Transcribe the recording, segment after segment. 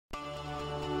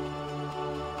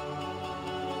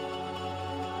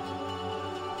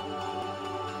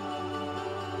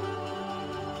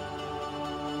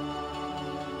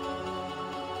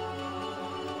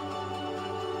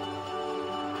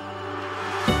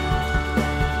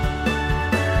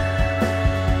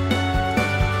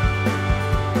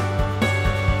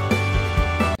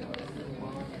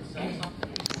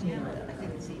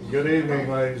Good evening,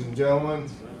 ladies and gentlemen.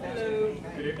 Hello.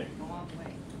 Good evening.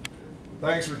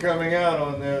 Thanks for coming out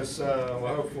on this,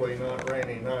 well, hopefully not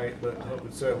rainy night, but I hope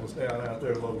it settles down out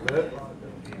there a little bit.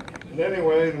 And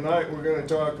anyway, tonight we're going to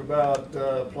talk about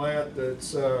a plant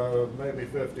that's maybe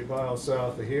 50 miles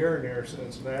south of here near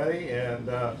Cincinnati, and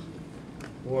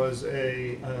was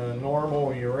a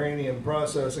normal uranium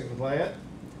processing plant.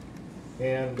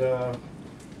 And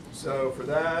so for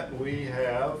that we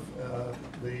have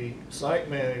the site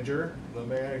manager, the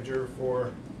manager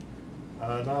for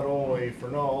not only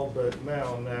Fernald, but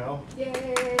Mound now.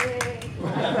 Yay!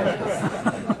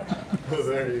 Oh,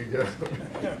 there you go.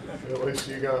 At least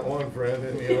you got one friend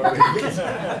in the audience.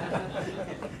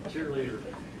 Cheerleader.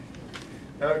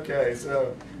 Okay,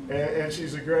 so, and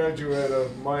she's a graduate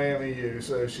of Miami U,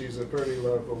 so she's a pretty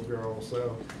local girl.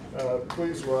 So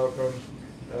please welcome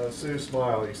Sue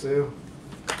Smiley. Sue?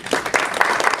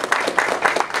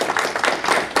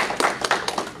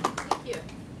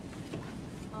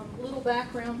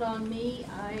 Background on me,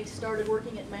 I started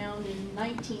working at Mound in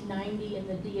 1990 in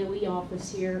the DOE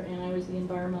office here, and I was the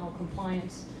environmental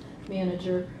compliance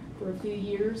manager for a few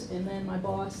years, and then my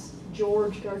boss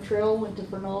George Gartrell went to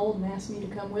Fernald and asked me to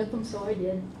come with him, so I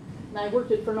did. And I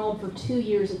worked at Fernald for 2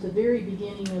 years at the very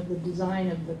beginning of the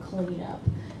design of the cleanup,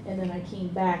 and then I came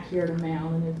back here to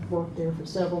Mound and have worked there for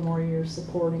several more years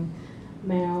supporting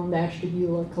Mound,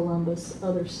 Ashtabula, Columbus,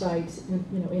 other sites,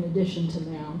 in addition to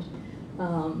Mound.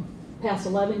 Past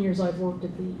 11 years I've worked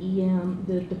at the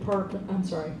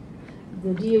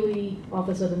the DOE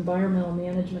Office of Environmental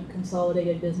Management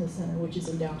Consolidated Business Center, which is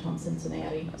in downtown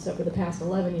Cincinnati. So for the past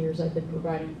 11 years I've been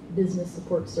providing business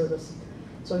support service.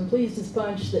 So I'm pleased as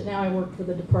punch that now I work for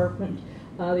the department,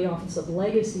 the Office of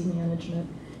Legacy Management,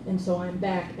 and so I'm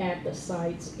back at the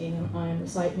sites, and I'm the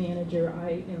site manager.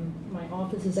 My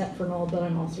office is at Fernald, but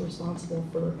I'm also responsible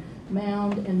for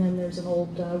Mound, and then there's an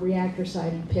old reactor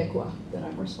site in Piqua that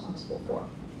I'm responsible for.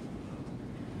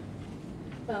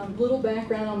 Little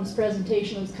background on this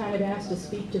presentation. I was kind of asked to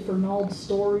speak to Fernald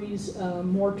Stories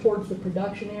more towards the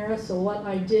production era, so what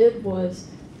I did was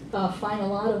find a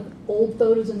lot of old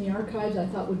photos in the archives I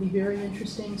thought would be very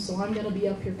interesting, so I'm going to be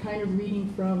up here kind of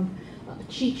reading from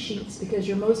cheat sheets, because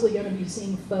you're mostly going to be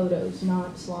seeing photos,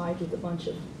 not slides with a bunch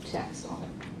of text on it.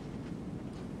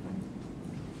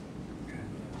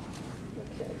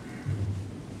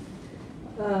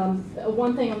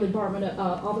 One thing on the Department of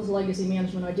Office of Legacy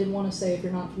Management I did want to say, if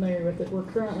you're not familiar with it, we're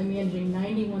currently managing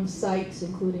 91 sites,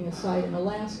 including a site in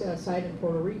Alaska, a site in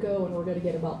Puerto Rico, and we're going to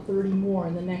get about 30 more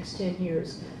in the next 10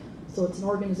 years. So it's an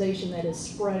organization that is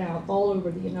spread out all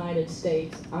over the United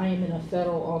States. I am in a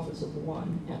federal office of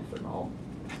one at Fernald.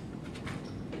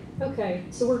 Okay,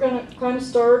 so we're going to kind of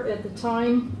start at the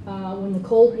time when the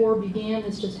Cold War began.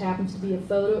 This just happens to be a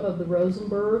photo of the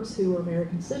Rosenbergs, who were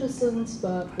American citizens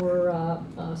but were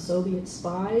Soviet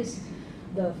spies.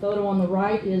 The photo on the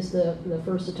right is the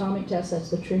first atomic test. That's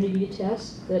the Trinity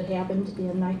test that happened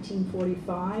in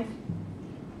 1945.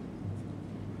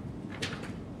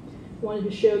 Wanted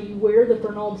to show you where the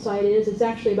Fernald site is. It's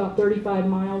actually about 35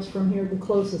 miles from here. The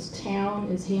closest town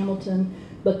is Hamilton,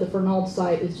 but the Fernald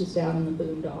site is just out in the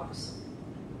boondocks.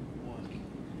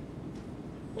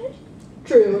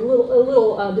 True, a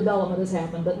little development has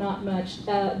happened, but not much.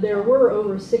 There were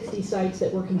over 60 sites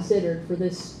that were considered for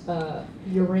this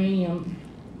uranium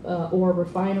ore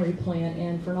refinery plant,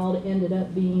 and Fernald ended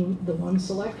up being the one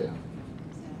selected.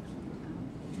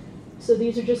 So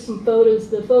these are just some photos.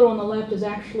 The photo on the left is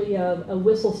actually a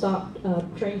whistle-stop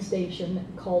train station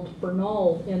called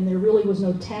Fernald, and there really was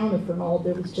no town of Fernald.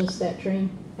 There was just that train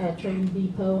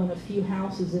depot and a few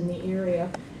houses in the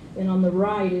area. And on the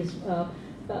right is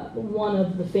one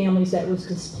of the families that was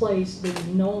displaced, the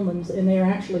Nolmans, and they are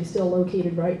actually still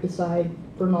located right beside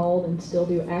Fernald and still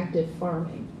do active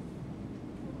farming.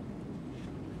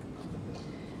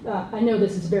 I know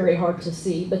this is very hard to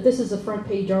see, but this is a front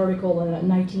page article in a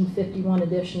 1951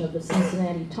 edition of the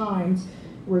Cincinnati Times,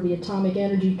 where the Atomic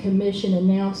Energy Commission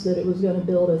announced that it was going to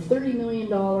build a $30 million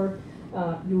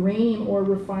uranium ore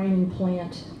refining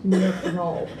plant near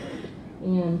Fernald.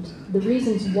 And the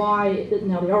reasons why,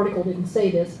 now the article didn't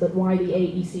say this, but why the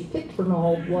AEC picked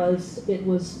Fernald was it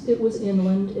was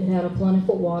inland, it had a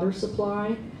plentiful water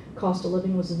supply, cost of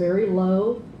living was very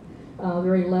low,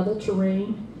 very level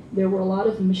terrain. There were a lot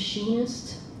of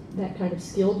machinists, that kind of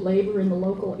skilled labor in the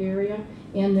local area,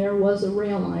 and there was a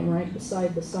rail line right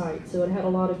beside the site, so it had a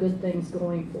lot of good things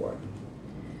going for it.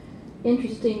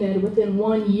 Interesting that within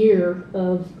 1 year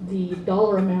of the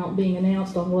dollar amount being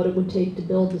announced on what it would take to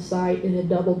build the site, it had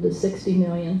doubled to $60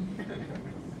 million.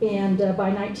 And by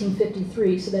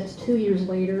 1953, so that's 2 years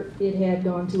later, it had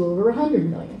gone to over $100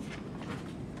 million.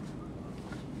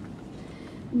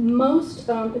 Most,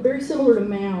 very similar to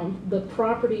Mound, the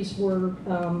properties were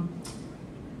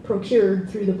procured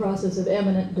through the process of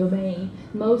eminent domain.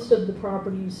 Most of the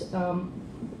properties,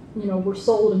 were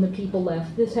sold and the people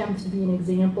left. This happens to be an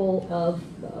example of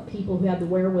people who had the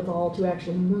wherewithal to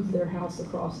actually move their house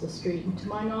across the street. And to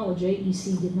my knowledge,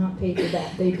 AEC did not pay for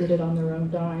that. They did it on their own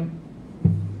dime.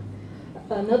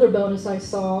 Another bonus I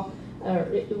saw,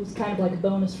 it was kind of like a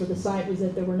bonus for the site, was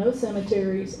that there were no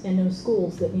cemeteries and no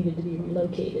schools that needed to be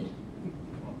relocated.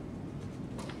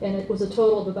 And it was a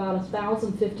total of about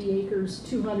 1,050 acres,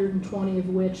 220 of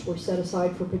which were set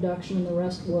aside for production, and the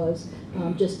rest was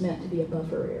just meant to be a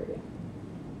buffer area.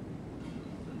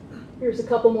 Here's a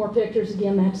couple more pictures.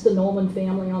 Again, that's the Nolan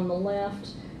family on the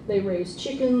left. They raised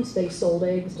chickens, they sold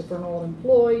eggs to Fernald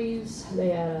employees, they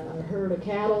had a herd of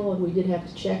cattle, and we did have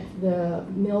to check the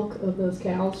milk of those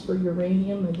cows for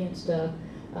uranium against a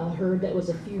herd that was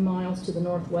a few miles to the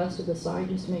northwest of the site,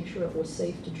 just to make sure it was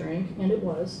safe to drink, and it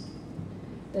was.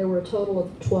 There were a total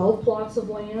of 12 plots of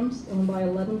land owned by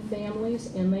 11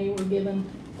 families, and they were given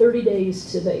 30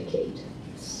 days to vacate.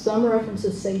 Some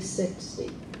references say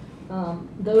 60.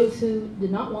 Those who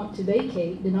did not want to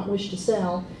vacate, did not wish to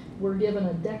sell, were given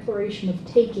a declaration of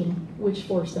taking, which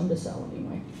forced them to sell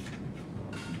anyway.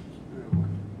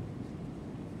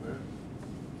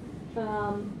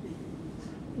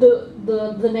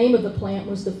 The name of the plant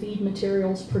was the Feed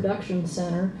Materials Production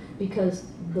Center because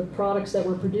the products that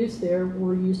were produced there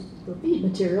were used for feed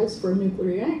materials for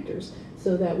nuclear reactors.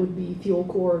 So that would be fuel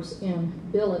cores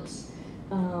and billets.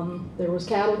 There was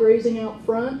cattle grazing out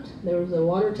front. There was a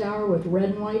water tower with red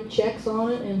and white checks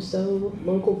on it, and so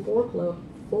local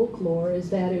folklore is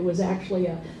that it was actually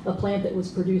a plant that was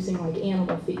producing like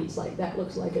animal feeds. Like that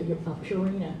looks like a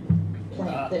Purina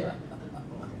plant there.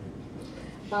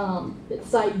 The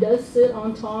site does sit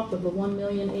on top of the 1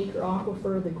 million acre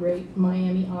aquifer, the Great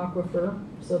Miami Aquifer,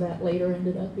 so that later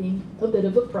ended up being a bit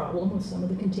of a problem with some of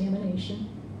the contamination.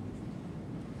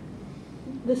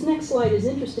 This next slide is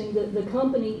interesting. The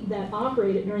company that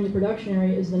operated during the production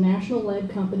area is the National Lead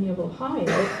Company of Ohio,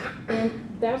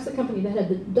 and that's the company that had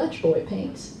the Dutch Boy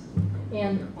paints.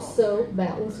 And so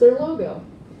that was their logo.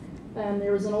 And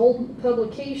there was an old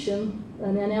publication,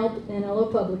 an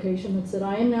NLO publication, that said,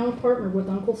 "I am now partnered with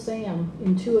Uncle Sam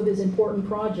in 2 of his important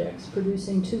projects,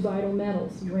 producing 2 vital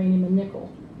metals, uranium and nickel.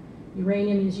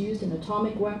 Uranium is used in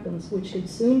atomic weapons, which could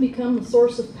soon become the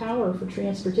source of power for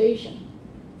transportation,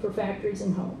 for factories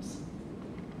and homes."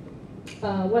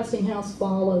 Westinghouse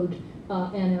followed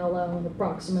NLO in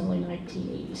approximately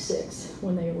 1986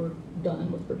 when they were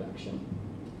done with production.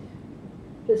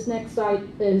 This next site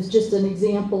is just an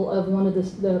example of one of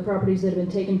the properties that have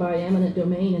been taken by eminent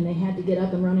domain, and they had to get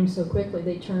up and running so quickly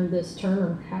they turned this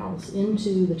Turner house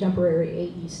into the temporary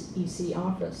AEC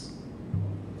office.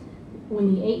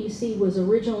 When the AEC was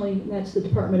originally, that's the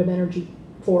Department of Energy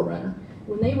forerunner,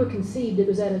 when they were conceived, it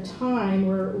was at a time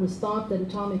where it was thought that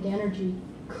atomic energy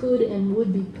could and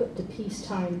would be put to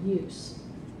peacetime use.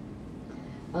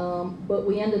 But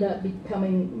we ended up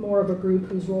becoming more of a group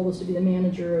whose role was to be the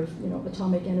manager of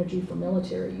atomic energy for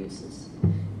military uses.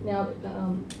 Now,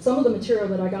 some of the material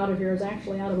that I got of here is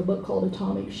actually out of a book called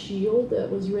Atomic Shield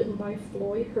that was written by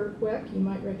Floyd Hertweck. You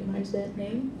might recognize that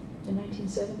name, in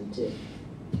 1972.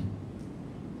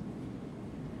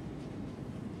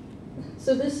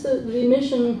 So the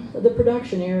mission, the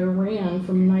production area ran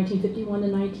from 1951 to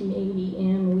 1980,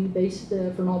 and we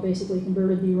Fernald basically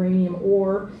converted the uranium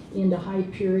ore into high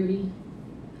purity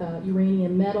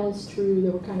uranium metals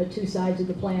there were kind of 2 sides of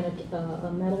the plant,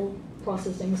 a metal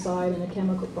processing side and a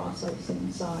chemical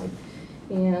processing side.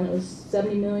 And it was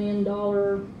 $70 million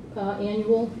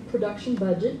annual production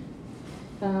budget.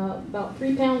 About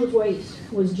 3 pounds of waste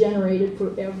was generated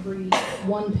for every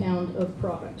 1 pound of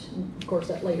product. And of course,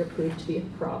 that later proved to be a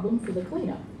problem for the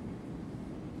cleanup.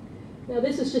 Now,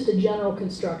 this is just a general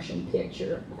construction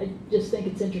picture. I just think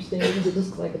it's interesting because it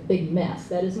looks like a big mess.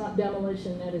 That is not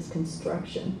demolition, that is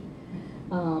construction.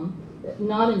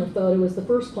 Not in the photo is the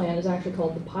first plant is actually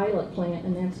called the pilot plant,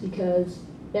 and that's because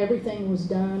everything was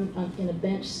done in a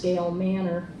bench scale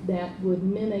manner that would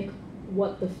mimic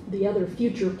what the other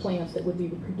future plants that would be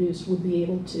produced would be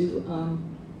able to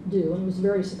do. And it was a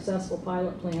very successful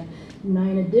pilot plant.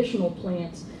 9 additional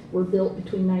plants were built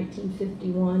between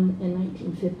 1951 and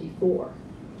 1954.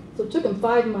 So it took them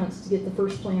 5 months to get the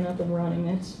first plant up and running.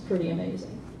 That's pretty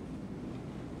amazing.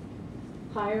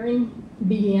 Hiring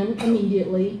began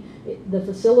immediately. The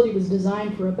facility was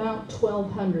designed for about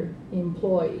 1,200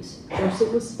 employees. Of course,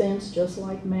 it was fenced just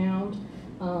like Mound.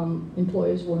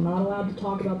 Employees were not allowed to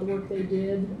talk about the work they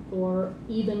did, or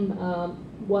even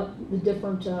what the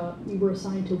different, you were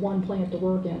assigned to one plant to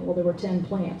work in. Well, there were 10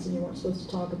 plants, and you weren't supposed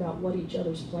to talk about what each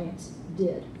other's plants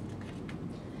did.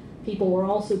 People were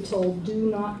also told, do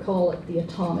not call it the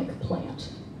atomic plant.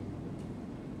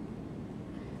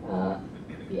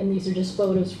 And these are just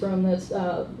photos from this,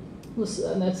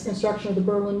 that's construction of the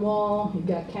Berlin Wall. You've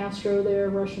got Castro there,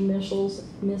 Russian missiles,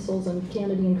 and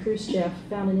Kennedy and Khrushchev.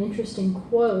 Found an interesting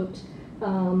quote.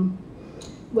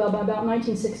 Well, by about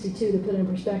 1962, to put it in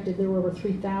perspective, there were over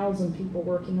 3,000 people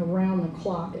working around the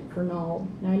clock at Fernald.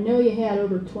 Now, I know you had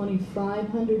over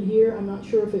 2,500 here. I'm not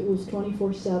sure if it was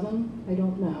 24/7. I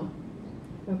don't know.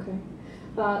 Okay.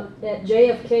 At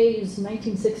JFK's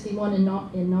 1961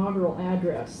 inaugural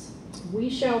address, we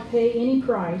shall pay any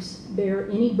price, bear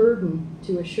any burden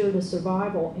to assure the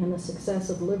survival and the success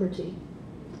of liberty.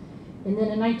 And then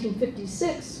in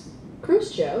 1956,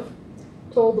 Khrushchev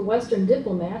told the Western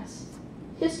diplomats,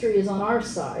 history is on our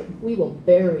side. We will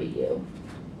bury you.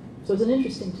 So it's an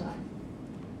interesting time.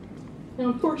 Now,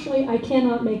 unfortunately, I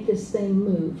cannot make this thing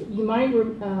move. You might,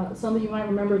 some of you might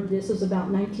remember this was about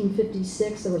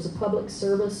 1956. There was a public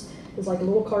service. It was like a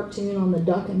little cartoon on the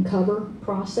duck and cover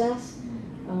process.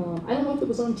 I don't know if it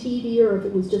was on TV or if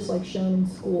it was just like shown in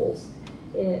schools.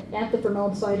 At the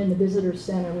Fernald site in the visitor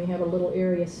center, we have a little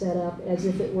area set up as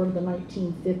if it were the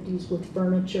 1950s with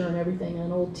furniture and everything, and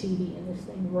an old TV, and this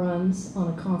thing runs on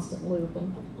a constant loop,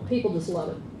 and people just love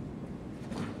it.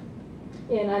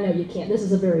 And I know you can't, this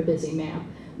is a very busy map.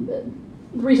 The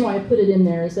reason why I put it in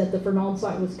there is that the Fernald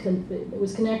site was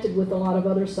connected with a lot of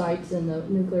other sites in the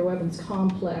nuclear weapons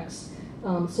complex.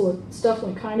 So stuff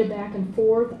went kind of back and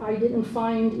forth. I didn't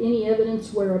find any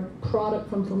evidence where a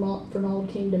product from Fernald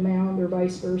came to Mound or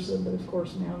vice versa, but of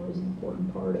course Mound was an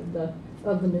important part of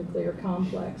the nuclear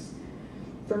complex.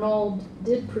 Fernald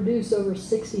did produce over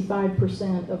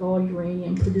 65% of all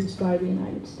uranium produced by the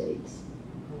United States.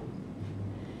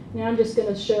 Now I'm just going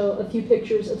to show a few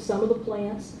pictures of some of the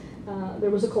plants.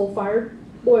 There was a coal-fired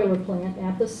boiler plant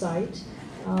at the site.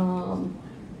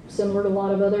 Similar to a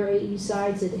lot of other AE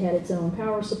sites, it had its own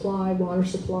power supply, water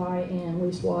supply, and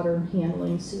wastewater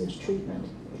handling, sewage treatment.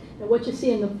 Now what you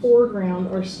see in the foreground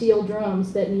are steel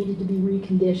drums that needed to be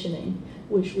reconditioning,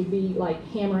 which would be like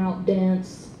hammer out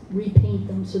dents, repaint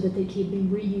them so that they could be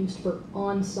reused for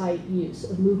on-site use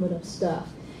of movement of stuff.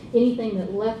 Anything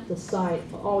that left the site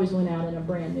always went out in a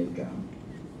brand new drum.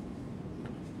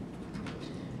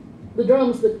 The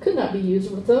drums that could not be used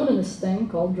were thrown in this thing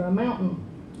called Drum Mountain.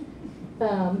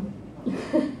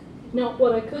 Now,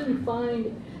 what I couldn't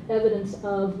find evidence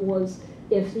of was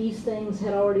if these things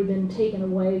had already been taken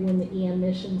away when the EM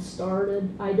mission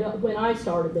started. When I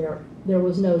started there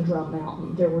was no Drum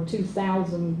Mountain. There were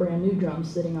 2,000 brand new drums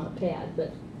sitting on a pad,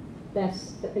 but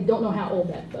I don't know how old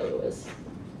that photo is.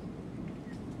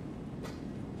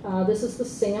 This is the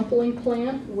sampling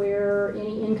plant where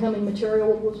any incoming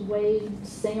material was weighed,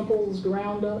 samples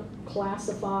ground up,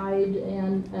 classified,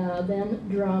 and then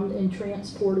drummed and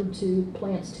transported to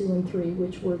plants 2 and 3,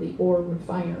 which were the ore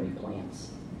refinery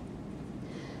plants.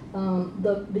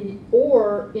 The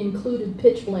ore included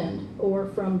pitchblende, ore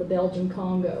from the Belgian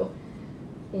Congo,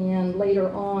 and later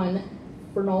on,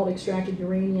 Fernald extracted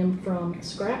uranium from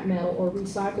scrap metal or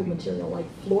recycled material like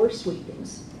floor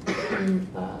sweepings.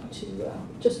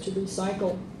 Just to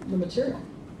recycle the material.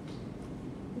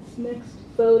 This next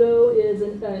photo is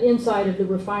inside of the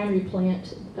refinery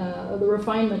plant. The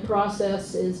refinement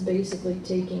process is basically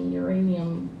taking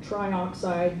uranium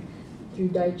trioxide through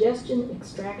digestion,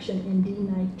 extraction, and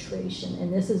denitration.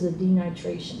 And this is a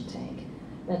denitration tank.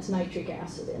 That's nitric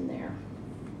acid in there.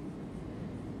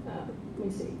 Let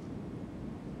me see.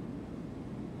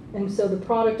 And so the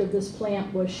product of this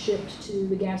plant was shipped to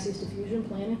the gaseous diffusion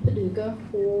plant in Paducah,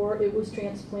 or it was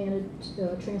transported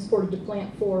to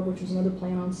Plant 4, which was another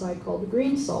plant on site called the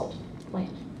Green Salt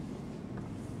plant.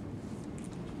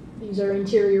 These are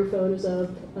interior photos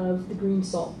of the Green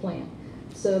Salt plant.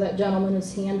 So that gentleman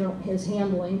is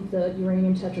handling the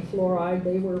uranium tetrafluoride.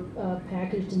 They were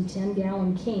packaged in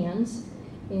 10-gallon cans.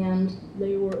 And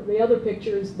the other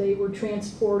pictures, they were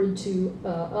transported to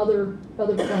other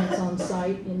plants on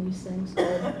site in these things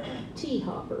called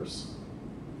T-hoppers.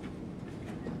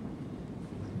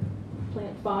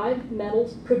 Plant 5,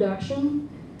 metals production.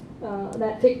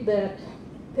 That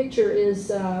picture is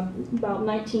about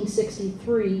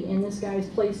 1963, and this guy's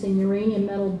placing uranium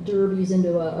metal derbies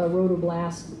into a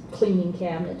rotoblast cleaning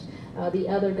cabinet. The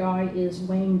other guy is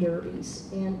weighing derbies.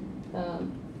 And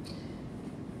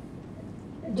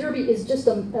derby is just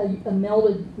a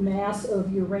melted mass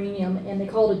of uranium, and they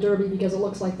call it a derby because it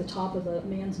looks like the top of a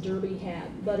man's derby hat,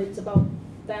 but it's about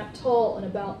that tall and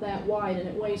about that wide, and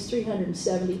it weighs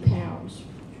 370 pounds.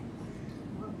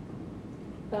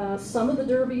 Some of the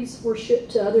derbies were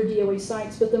shipped to other DOE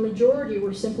sites, but the majority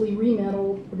were simply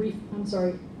remelted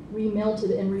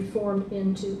and reformed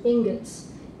into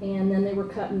ingots, and then they were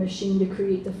cut and machined to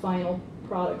create the final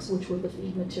products, which were the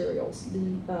feed materials.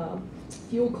 The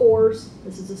fuel cores,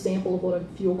 this is a sample of what a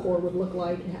fuel core would look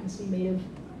like. It happens to be made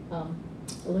of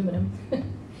aluminum,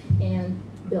 and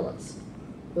billets.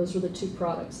 Those were the two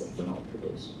products that Fernald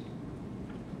produced.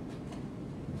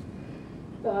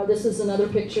 This is another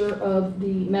picture of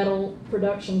the metal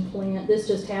production plant. This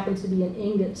just happens to be an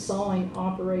ingot sawing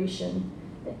operation.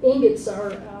 Ingots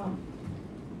are,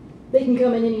 they can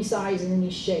come in any size and any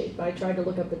shape. I tried to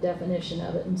look up the definition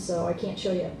of it, and so I can't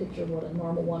show you a picture of what a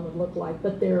normal one would look like,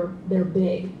 but they're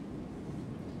big.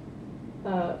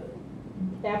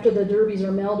 After the derbies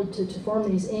are melted to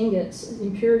form these ingots,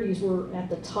 impurities were at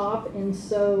the top, and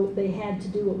so they had to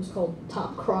do what was called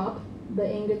top crop the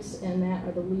ingots, and that,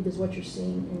 I believe, is what you're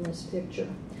seeing in this picture.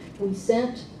 We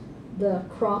sent the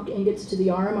cropped ingots to the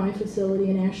RMI facility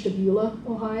in Ashtabula,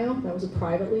 Ohio. That was a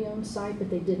privately owned site, but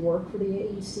they did work for the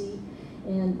AEC,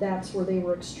 and that's where they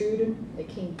were extruded. They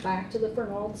came back to the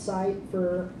Fernald site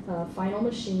for final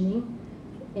machining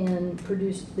and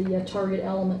produced the target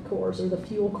element cores, or the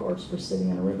fuel cores for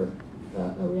Savannah River,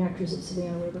 reactors at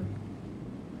Savannah River.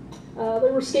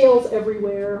 There were scales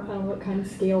everywhere. I don't know what kind of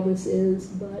scale this is,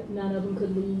 but none of them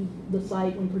could leave the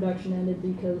site when production ended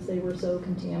because they were so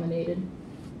contaminated.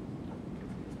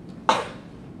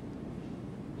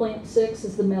 Plant 6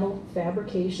 is the metal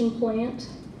fabrication plant.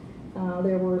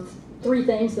 There were three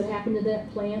things that happened to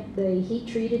that plant. They heat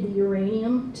treated the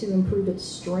uranium to improve its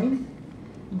strength.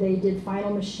 They did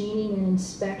final machining and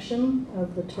inspection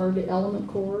of the target element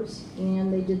cores,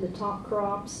 and they did the top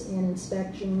crops and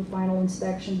inspection, final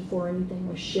inspection before anything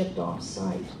was shipped off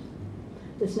site.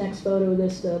 This next photo,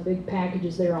 the big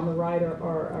packages there on the right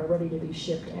are ready to be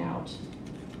shipped out.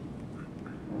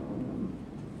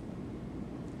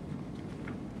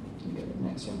 Go to the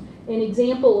next one. An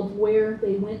example of where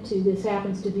they went to, this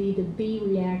happens to be the B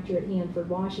reactor at Hanford,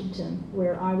 Washington,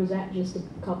 where I was at just a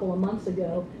couple of months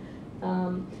ago.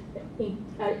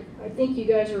 I think you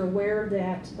guys are aware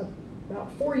that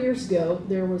about 4 years ago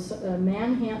there was a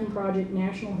Manhattan Project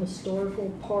National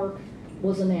Historical Park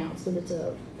was announced, and it's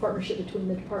a partnership between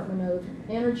the Department of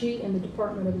Energy and the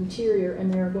Department of Interior,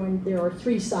 and there are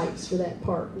 3 sites for that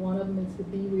park. One of them is the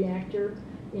B reactor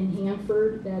in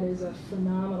Hanford. That is a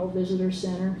phenomenal visitor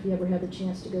center if you ever have the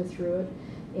chance to go through it.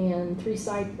 And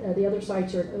the other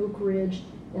sites are at Oak Ridge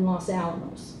and Los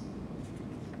Alamos.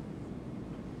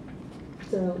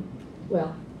 So,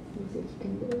 well, let me see if you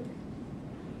can do it.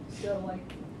 So,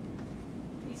 like,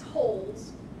 these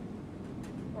holes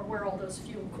are where all those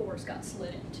fuel cores got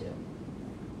slid into.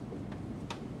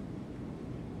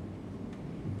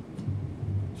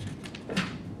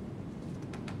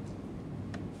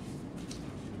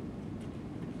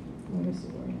 This is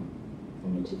where I am. I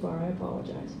went too far, I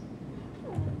apologize.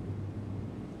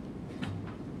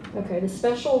 Okay, the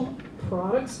special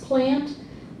products plant,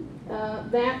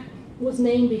 that was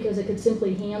named because it could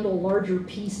simply handle larger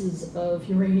pieces of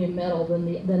uranium metal than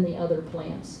the other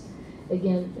plants.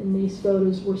 Again, in these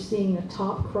photos, we're seeing a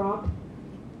top crop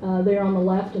there on the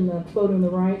left, and the photo on the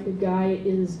right, the guy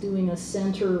is doing a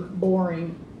center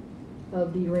boring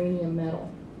of the uranium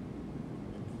metal.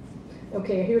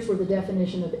 Okay, here's where the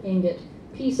definition of ingot: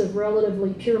 piece of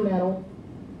relatively pure material,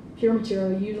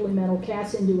 usually metal,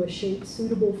 cast into a shape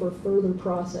suitable for further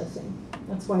processing.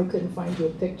 That's why I couldn't find you a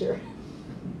picture.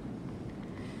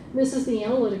 This is the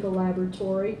analytical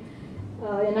laboratory.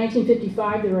 In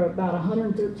 1955, there were about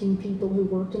 113 people who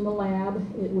worked in the lab.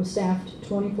 It was staffed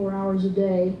 24 hours a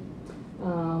day,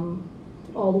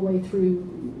 all the way through,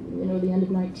 the end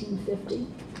of 1950.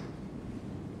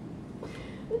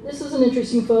 This is an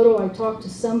interesting photo. I talked to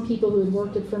some people who had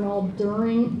worked at Fernald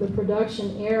during the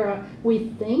production era. We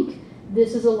think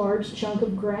this is a large chunk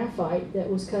of graphite that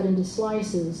was cut into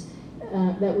slices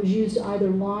that was used to either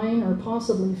line or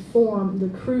possibly form the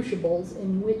crucibles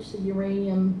in which the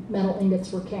uranium metal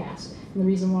ingots were cast. And the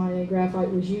reason why graphite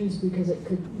was used because it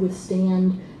could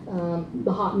withstand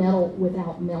the hot metal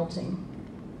without melting.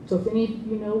 So if any of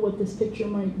you know what this picture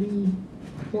might be,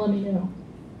 let me know.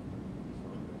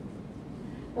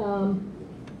 A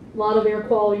lot of air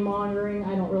quality monitoring.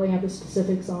 I don't really have the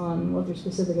specifics on what they're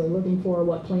specifically looking for,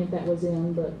 what plant that was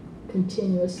in, but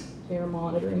continuous air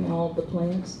monitoring in all of the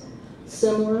plants.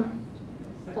 Similar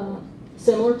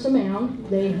to Mound,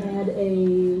 they had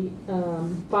a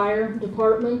fire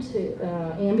department,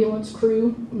 ambulance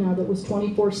crew, that was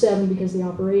 24/7 because the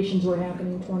operations were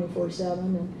happening 24/7,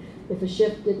 and If a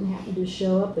shift didn't happen to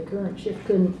show up, the current shift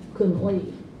couldn't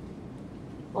leave.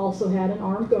 Also had an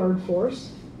armed guard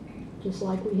force, just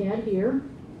like we had here.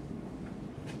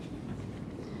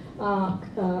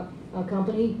 A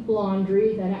company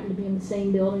laundry that happened to be in the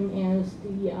same building as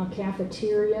the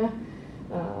cafeteria.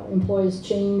 Employees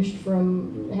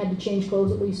had to change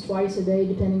clothes at least twice a day,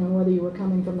 depending on whether you were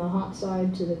coming from the hot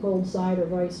side to the cold side or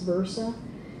vice versa.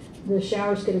 The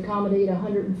showers could accommodate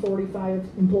 145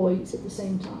 employees at the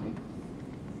same time.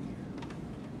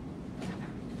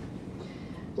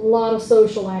 A lot of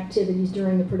social activities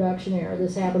during the production era.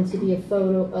 This happens to be a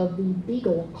photo of the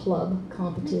Beagle Club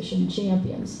competition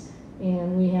champions.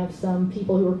 And we have some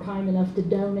people who are kind enough to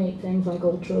donate things like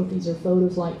old trophies or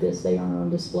photos like this. They are on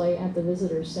display at the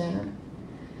Visitor Center.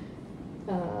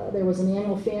 There was an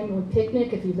annual family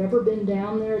picnic. If you've ever been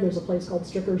down there, there's a place called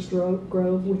Stricker's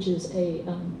Grove, which is a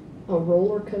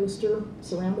roller coaster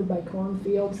surrounded by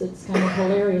cornfields. It's kind of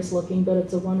hilarious looking, but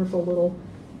it's a wonderful little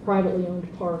privately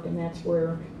owned park, and that's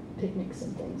where picnics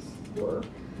and things were.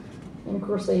 And of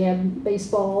course they had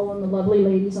baseball and the lovely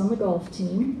ladies on the golf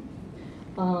team.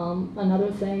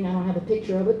 Another thing, I don't have a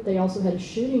picture of it, they also had a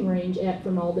shooting range at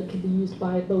Fernald that could be used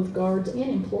by both guards and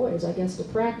employees, I guess, to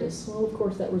practice. Well, of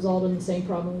course, that resulted in the same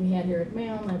problem we had here at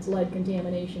Mound. That's lead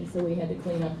contamination, so we had to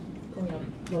clean up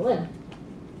the lead.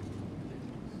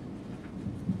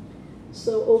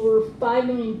 So over 5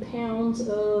 million pounds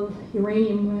of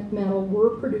uranium metal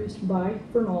were produced by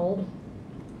Fernald.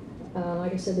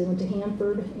 Like I said, they went to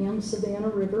Hanford and the Savannah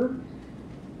River.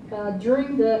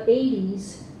 During the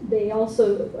 80s, they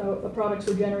also, products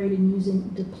were generated using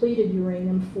depleted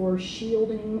uranium for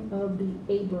shielding of the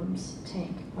Abrams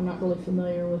tank. I'm not really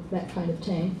familiar with that kind of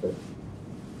tank, but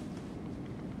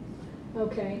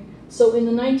okay. So in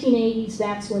the 1980s,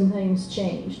 that's when things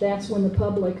changed. That's when the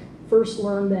public first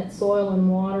learned that soil and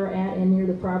water at and near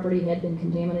the property had been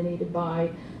contaminated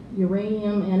by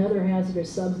uranium and other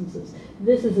hazardous substances.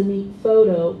 This is a neat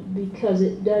photo because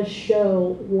it does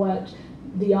show what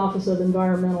the Office of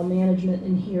Environmental Management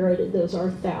inherited. Those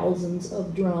are thousands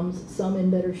of drums, some in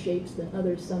better shapes than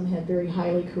others. Some had very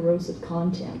highly corrosive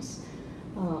contents.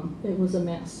 It was a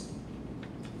mess.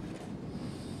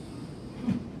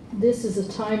 This is a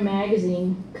Time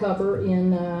magazine cover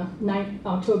in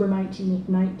October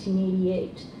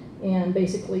 1988. And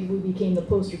basically we became the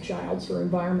poster childs for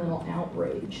environmental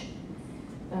outrage.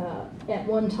 At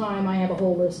one time, I have a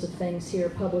whole list of things here,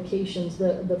 publications.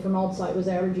 The Fernald site was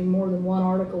averaging more than one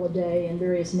article a day in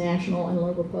various national and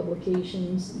local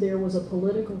publications. There was a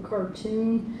political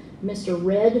cartoon, Mr.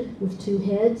 Red with 2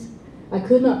 heads. I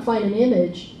could not find an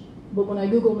image, but when I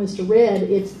Google Mr. Red,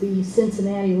 it's the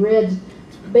Cincinnati Reds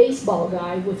baseball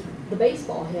guy with the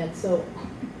baseball head. So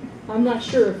I'm not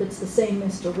sure if it's the same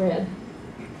Mr. Red.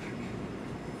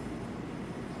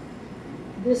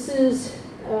 This is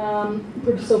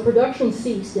so production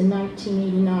ceased in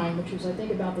 1989, which was, I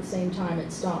think, about the same time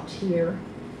it stopped here,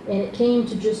 and it came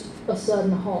to just a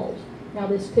sudden halt. Now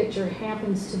this picture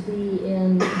happens to be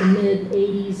in the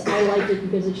mid-80s. I liked it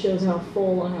because it shows how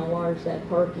full and how large that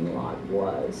parking lot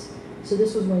was. So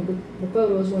this was when the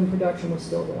photos when production was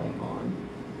still going on.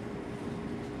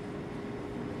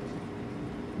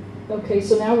 Okay,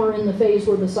 so now we're in the phase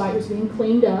where the site was being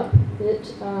cleaned up.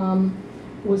 It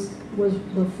was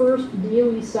the first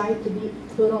DOE site to be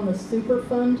put on the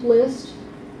Superfund list,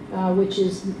 which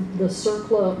is the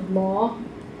CERCLA law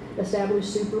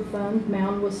established Superfund.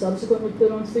 Mound was subsequently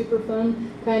put on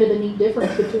Superfund. Kind of a neat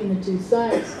difference between the 2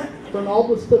 sites. Fernald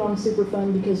was put on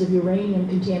Superfund because of uranium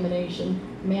contamination.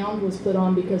 Mound was put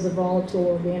on because of volatile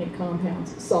organic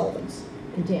compounds, solvents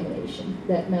contamination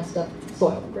that messed up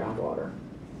soil and groundwater.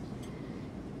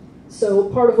 So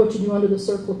part of what you do under the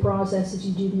CERCLA process is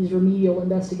you do these remedial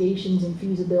investigations and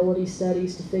feasibility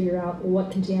studies to figure out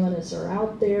what contaminants are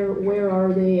out there, where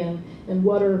are they, and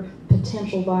what are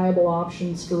potential viable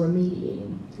options for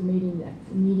remediating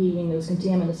those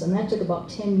contaminants. And that took about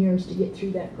 10 years to get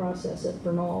through that process at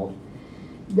Fernald.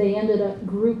 They ended up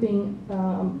grouping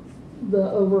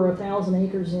the over 1,000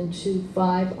 acres into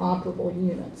 5 operable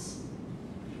units.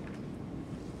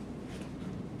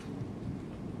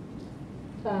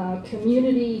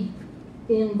 Community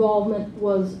involvement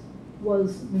was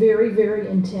very, very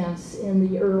intense in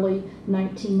the early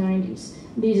 1990s.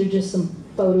 These are just some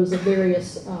photos of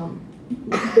various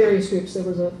groups. There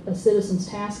was a citizens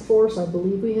task force. I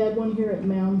believe we had one here at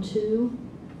Mound 2.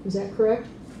 Is that correct?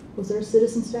 Was there a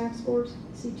citizens task force?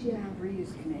 CTA? Mound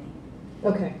Reuse Committee.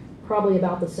 Okay, probably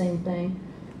about the same thing.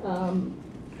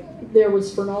 There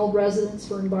was Fernald Residents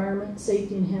for Environment,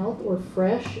 Safety, and Health, or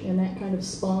FRESH, and that kind of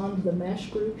spawned the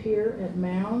MESH group here at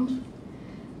Mound.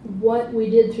 What we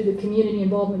did through the community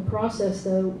involvement process,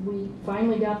 though, we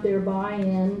finally got their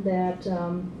buy-in that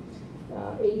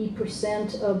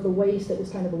 80% of the waste that was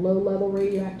kind of a low-level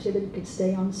radioactivity could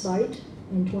stay on site,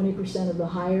 and 20% of the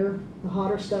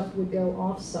hotter stuff would go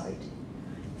off-site.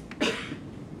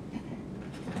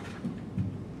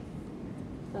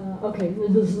 Okay,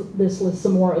 this lists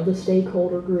some more of the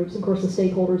stakeholder groups. Of course, the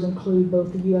stakeholders include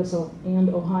both the U.S.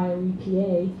 and Ohio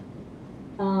EPA.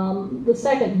 The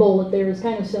second bullet there is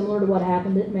kind of similar to what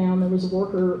happened at Mound. There was a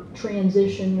worker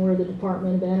transition where the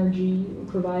Department of Energy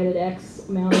provided X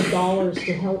amount of dollars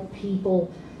to help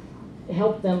people,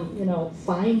 help them,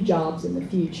 find jobs in the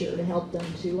future, to help them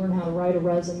to learn how to write a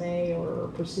resume or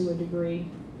pursue a degree.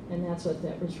 And that's what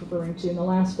that was referring to. And the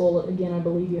last bullet, again, I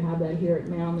believe you have that here at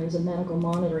Mound. There's a medical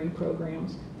monitoring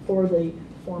programs for the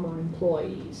former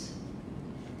employees.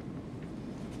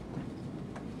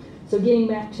 So getting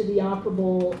back to the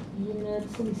operable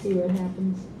units, let me see what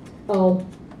happens. Oh,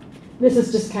 this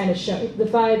is just kind of showing the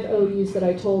 5 OUs that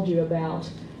I told you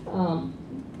about.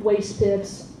 Waste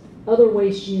pits, other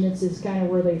waste units is kind of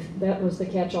where that was the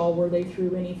catch-all where they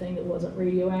threw anything that wasn't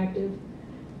radioactive.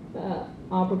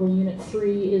 Operable Unit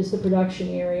 3 is the production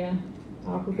area.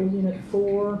 Operable Unit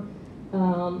 4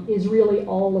 is really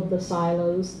all of the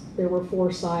silos. There were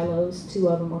 4 silos. 2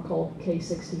 of them are called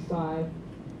K65.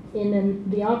 And then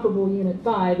the Operable Unit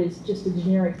 5 is just a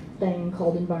generic thing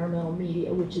called environmental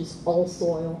media, which is all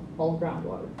soil, all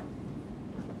groundwater.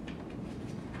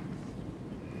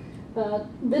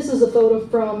 This is a photo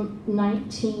from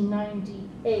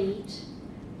 1998,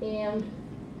 and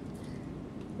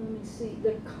let me see,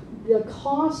 the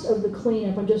cost of the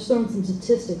cleanup, I'm just throwing some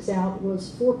statistics out,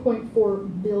 was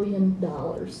 $4.4 billion.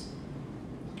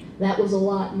 That was a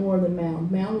lot more than Mound.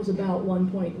 Mound was about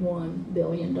 $1.1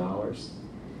 billion.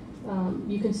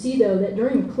 You can see, though, that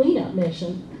during the cleanup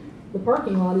mission, the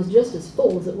parking lot is just as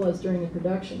full as it was during the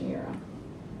production era.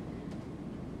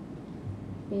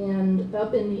 And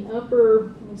up in the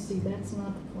upper, let me see, that's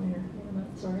not the pointer, wait a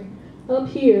minute, sorry. Up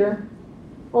here,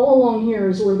 all along here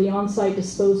is where the on-site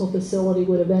disposal facility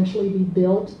would eventually be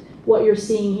built. What you're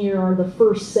seeing here are the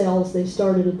first cells. They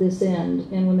started at this end,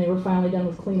 and when they were finally done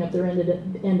with cleanup, there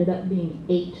ended up being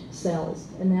 8 cells.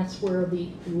 And that's where the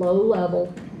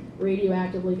low-level,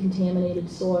 radioactively contaminated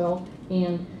soil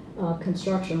and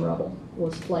construction rubble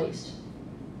was placed.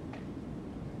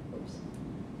 Oops.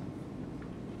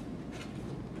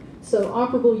 So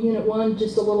Operable Unit 1,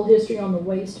 just a little history on the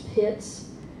waste pits.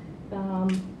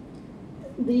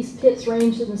 These pits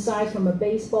ranged in size from a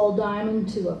baseball diamond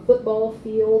to a football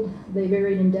field. They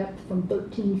varied in depth from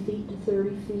 13 feet to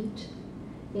 30 feet.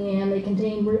 And they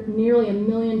contained nearly 1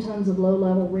 million tons of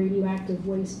low-level radioactive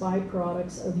waste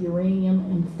byproducts of uranium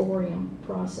and thorium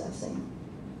processing.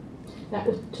 That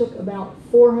took about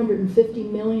 $450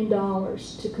 million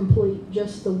to complete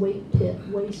just the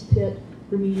waste pit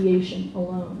remediation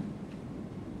alone.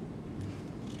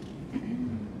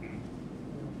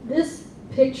 This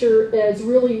picture is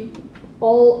really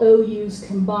all OUs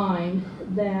combined,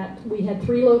 that we had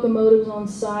 3 locomotives on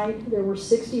site. There were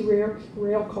 60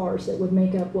 rail cars that would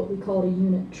make up what we called a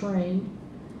unit train,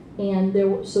 and there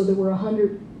were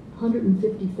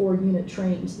 154 unit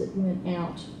trains that went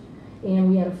out. And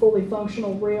we had a fully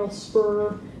functional rail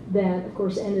spur that, of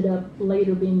course, ended up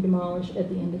later being demolished at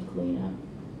the end of cleanup.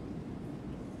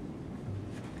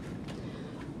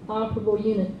 Operable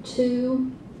Unit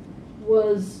 2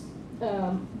 was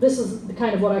this is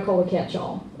kind of what I call a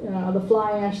catch-all. The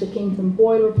fly ash that came from the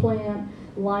boiler plant,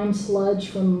 lime sludge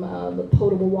from the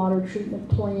potable water treatment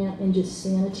plant, and just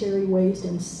sanitary waste,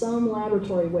 and some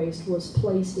laboratory waste was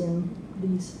placed in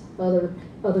these other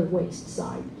waste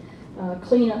site. The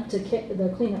cleanup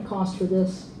cost for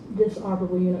this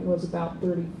operable unit was about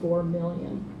 $34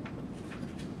 million.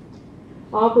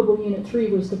 Operable Unit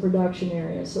 3 was the production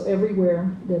area, so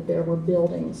everywhere that there were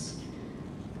buildings.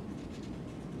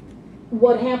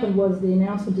 What happened was the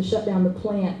announcement to shut down the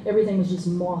plant, everything was just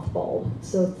mothballed.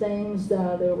 So things,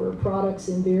 there were products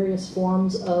in various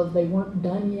forms of, they weren't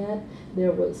done yet.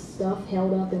 There was stuff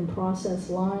held up in process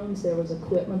lines. There was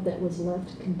equipment that was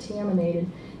left contaminated,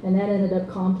 and that ended up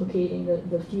complicating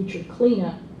the future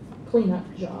cleanup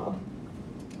job.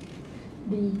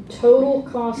 The total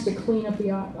cost to clean up the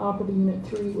Operable Unit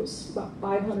 3 was about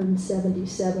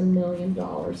 $577 million,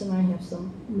 and I have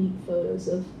some neat photos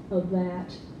of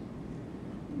that.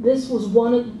 This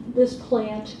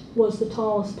plant was the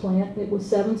tallest plant. It was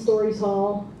 7 stories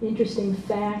tall. Interesting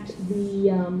fact,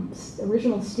 the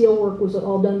original steelwork was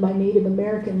all done by Native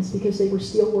Americans because they were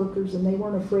steel workers and they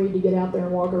weren't afraid to get out there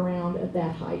and walk around at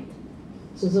that height.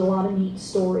 So there's a lot of neat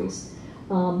stories.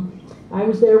 I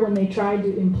was there when they tried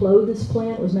to implode this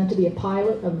plant. It was meant to be a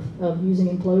pilot of using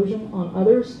implosion on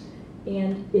others,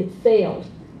 and it failed.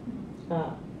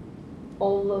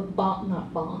 All the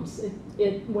not bombs.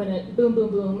 When it boom, boom,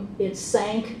 boom, it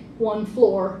sank one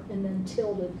floor and then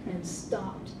tilted and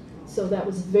stopped. So that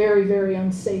was very, very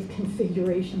unsafe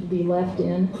configuration to be left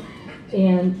in.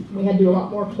 And we had to do a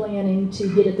lot more planning to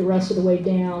get it the rest of the way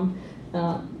down.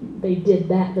 They did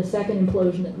that, the second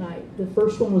implosion at night. The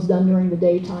first one was done during the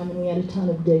daytime, and we had a ton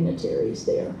of dignitaries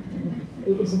there.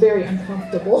 It was very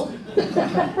uncomfortable.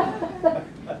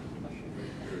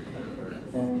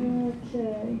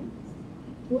 Okay.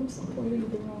 Whoops, I'm pointing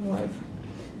the wrong way.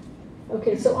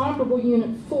 Okay, so operable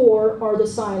unit 4 are the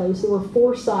silos. There were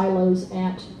 4 silos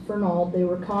at Fernald. They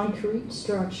were concrete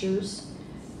structures.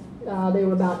 They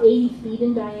were about 80 feet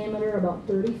in diameter, about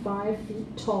 35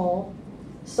 feet tall.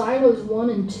 Silos 1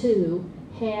 and 2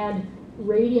 had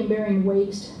radium-bearing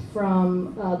waste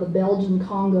from the Belgian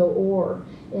Congo ore,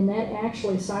 and that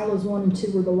actually, silos 1 and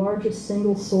 2 were the largest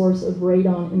single source of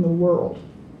radon in the world.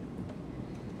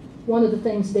 One of the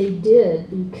things they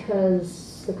did,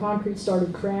 because the concrete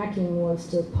started cracking, was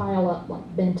to pile up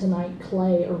like bentonite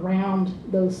clay around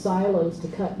those silos to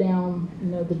cut down,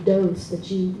 the dose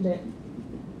that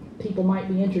people might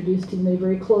be introduced to. And they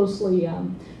very closely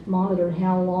monitored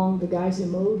how long the guys who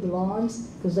mowed the lawns,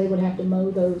 because they would have to mow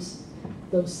those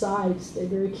sides. They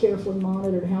very carefully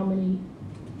monitored how many,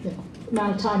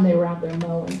 amount of time they were out there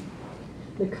mowing.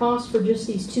 The cost for just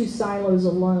these 2 silos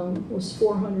alone was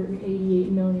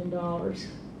 $488 million.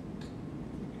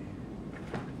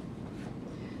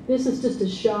 This is just a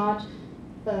shot.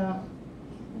 Okay,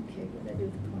 what did I do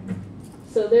with the pointer?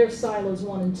 So there's silos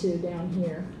 1 and 2 down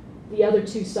here. The other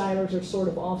 2 silos are sort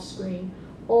of off screen.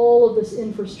 All of this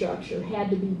infrastructure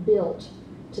had to be built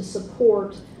to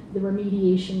support the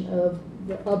remediation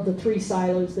of the 3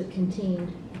 silos that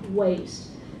contained waste.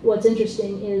 What's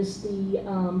interesting is the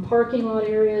parking lot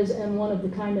areas and one of the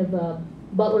kind of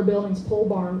Butler Building's pole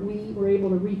barn we were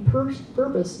able to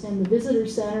repurpose, and the visitor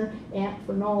center at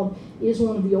Fernald is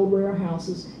one of the old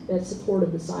warehouses that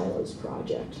supported the silos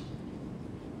project.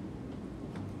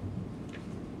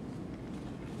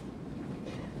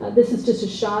 This is just a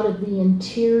shot of the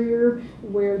interior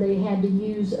where they had to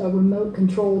use a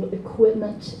remote-controlled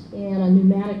equipment and a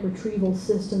pneumatic retrieval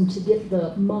system to get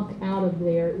the muck out of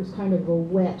there. It was kind of a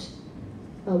wet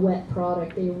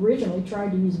product. They originally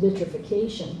tried to use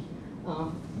vitrification,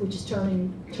 which is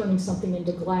turning something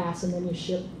into glass, and then you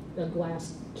ship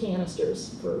glass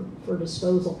canisters for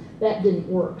disposal. That didn't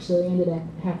work, so they ended up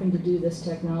having to do this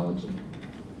technology.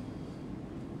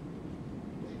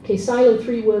 Okay, silo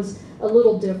 3 was a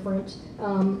little different.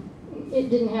 It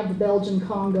didn't have the Belgian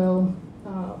Congo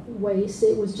waste.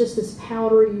 It was just this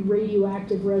powdery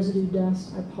radioactive residue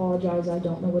dust. I apologize, I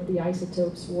don't know what the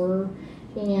isotopes were.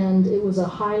 And it was a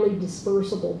highly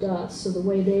dispersible dust. So the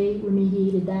way they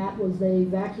remediated that was they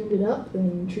vacuumed it up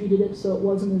and treated it so it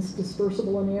wasn't as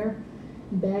dispersible in air,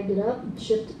 bagged it up, and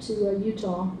shipped it to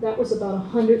Utah. That was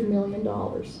about $100 million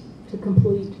to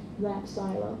complete that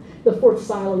silo. The 4th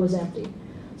silo was empty.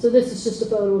 So this is just a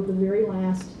photo of the very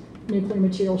last nuclear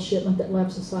material shipment that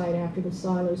left the site after the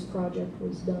silos project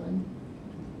was done.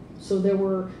 So there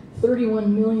were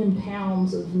 31 million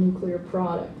pounds of nuclear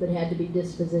product that had to be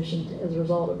dispositioned as a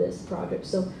result of this project.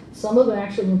 So some of it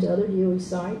actually went to other DOE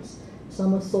sites,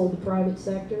 some was sold to private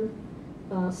sector,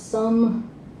 some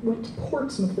went to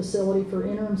Portsmouth facility for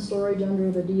interim storage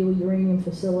under the DOE Uranium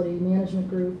Facility Management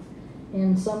Group,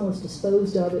 and some was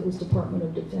disposed of. It was Department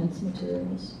of Defense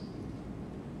materials.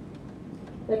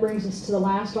 That brings us to the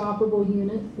last operable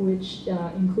unit, which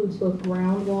includes both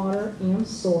groundwater and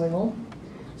soil.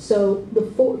 So the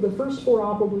first 4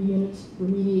 operable units,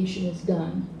 remediation is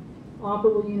done.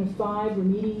 Operable unit 5,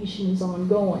 remediation is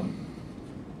ongoing.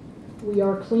 We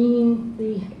are cleaning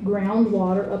the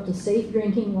groundwater up to safe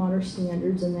drinking water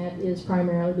standards, and that is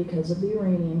primarily because of the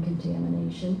uranium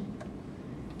contamination.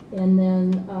 And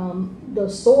then the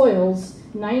soils,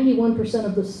 91%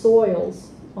 of the soils,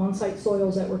 on-site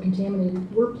soils that were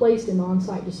contaminated, were placed in the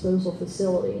on-site disposal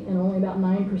facility, and only about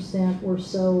 9% were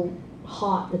so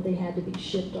hot that they had to be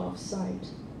shipped off-site.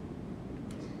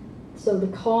 So the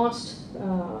cost,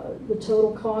 the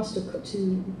total cost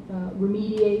to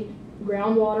remediate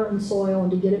groundwater and soil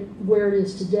and to get it where it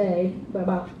is today, by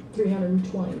about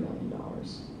 $320 million.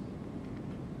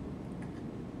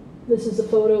 This is a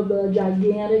photo of the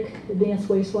gigantic advanced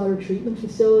wastewater treatment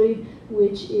facility,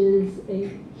 which is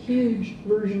a huge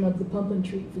version of the pump and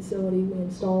treat facility we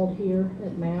installed here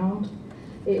at Mound.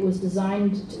 It was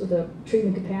designed with a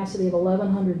treatment capacity of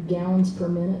 1,100 gallons per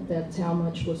minute. That's how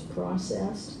much was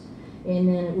processed. and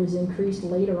then it was increased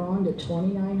later on to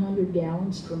 2,900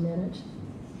 gallons per minute.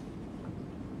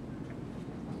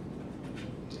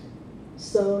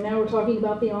 So now we're talking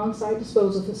about the on-site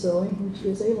disposal facility, which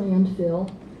is a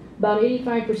landfill. About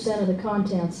 85% of the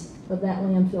contents of that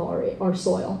landfill are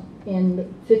soil, and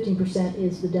 15%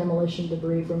 is the demolition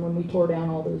debris from when we tore down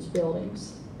all those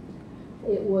buildings.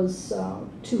 It was a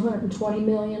 $220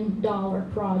 million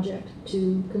project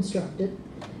to construct it.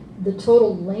 The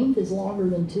total length is longer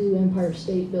than 2 Empire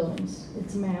State Buildings.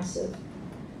 It's massive.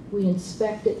 We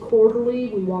inspect it quarterly.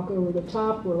 We walk over the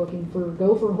top. We're looking for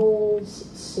gopher holes,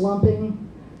 slumping,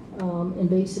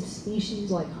 invasive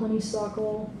species like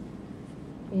honeysuckle,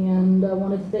 and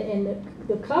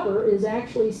the cover is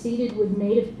actually seeded with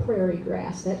native prairie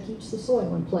grass. That keeps the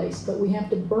soil in place, but we have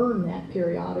to burn that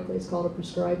periodically. It's called a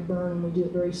prescribed burn, and we do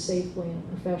it very safely, and a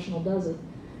professional does it.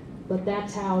 But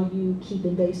that's how you keep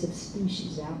invasive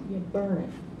species out. You burn it.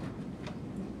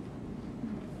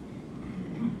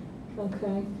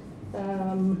 Okay.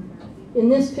 In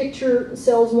this picture,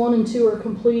 cells 1 and 2 are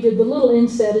completed. The little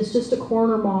inset is just a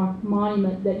corner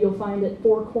monument that you'll find at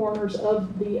 4 corners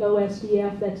of the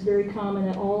OSDF. That's very common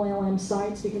at all LM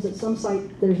sites, because at some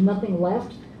site there's nothing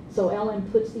left. So LM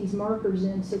puts these markers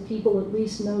in so people at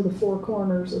least know the 4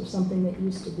 corners of something that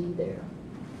used to be there.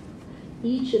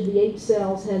 Each of the 8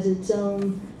 cells has its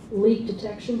own leak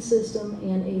detection system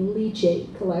and a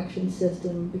leachate collection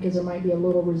system, because there might be a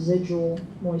little residual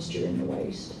moisture in the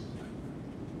waste.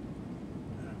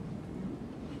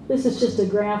 This is just a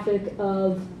graphic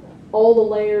of all the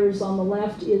layers. On the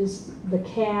left is the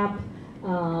cap.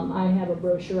 I have a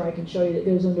brochure I can show you that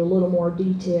goes into a little more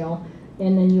detail.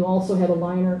 And then you also have a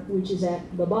liner, which is at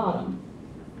the bottom.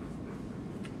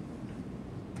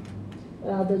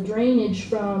 The drainage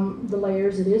from the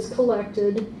layers, it is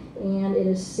collected and it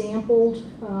is sampled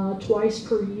twice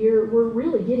per year. We're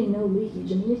really getting no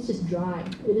leakage. I mean, it's just dry.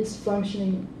 It is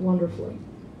functioning wonderfully.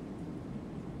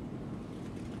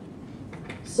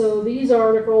 So these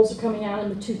articles are coming out in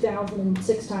the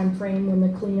 2006 time frame when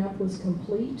the cleanup was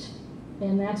complete.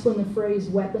 And that's when the phrase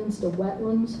weapons to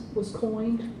wetlands was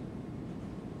coined.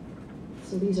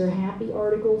 So these are happy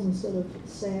articles instead of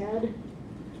sad.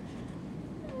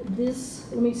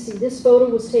 Let me see, this photo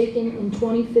was taken in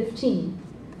 2015.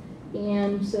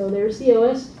 And so there's the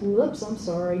whoops, I'm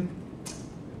sorry.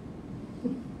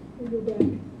 Let me go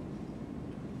back.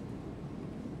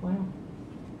 Wow.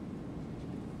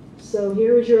 So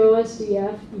here is your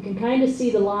OSDF. You can kind of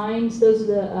see the lines. Those are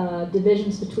the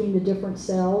divisions between the different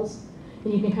cells.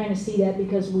 And you can kind of see that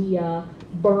because we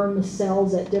burn the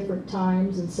cells at different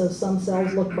times. And so some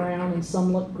cells look brown and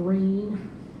some look green.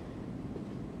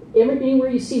 Anywhere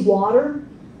you see water,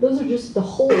 those are just the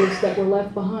holes that were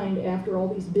left behind after all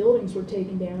these buildings were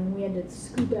taken down, and we had to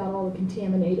scoop out all the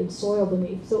contaminated soil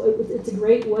beneath. So it's a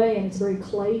great way, and it's very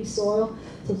clayey soil,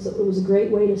 so it was a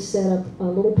great way to set up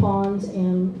little ponds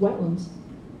and wetlands.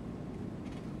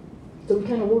 So we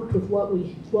kind of worked with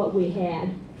what we had.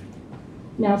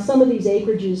 Now some of these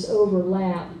acreages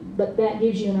overlap, but that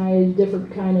gives you an idea of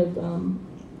different kind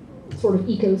of sort of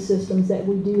ecosystems that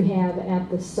we do have at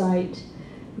the site.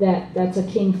 That's a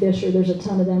kingfisher. There's a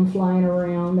ton of them flying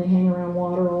around. They hang around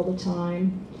water all the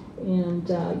time. And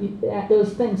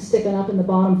those things sticking up in the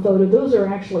bottom photo, those are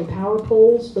actually power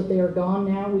poles, but they are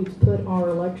gone now. We've put our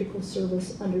electrical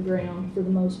service underground for the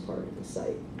most part of the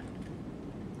site.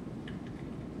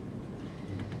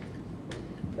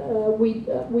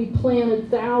 We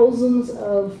planted thousands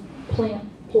of plant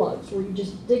plugs where you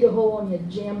just dig a hole and you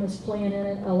jam this plant in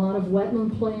it. A lot of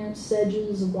wetland plants,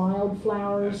 sedges,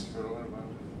 wildflowers.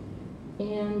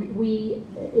 And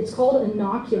it's called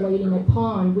inoculating a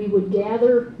pond. We would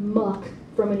gather muck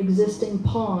from an existing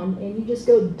pond and you just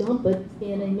go dump it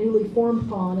in a newly formed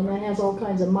pond, and that has all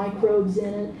kinds of microbes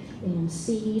in it and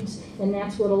seeds, and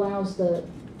that's what allows the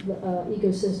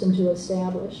ecosystem to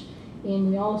establish.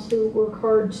 And we also work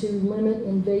hard to limit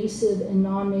invasive and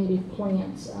non-native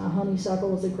plants.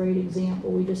 Honeysuckle is a great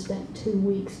example. We just spent 2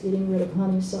 weeks getting rid of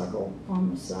honeysuckle on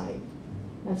the site.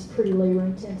 That's pretty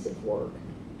labor-intensive work.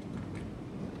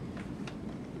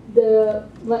 The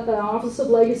Office of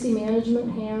Legacy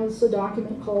Management has a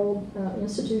document called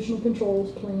Institutional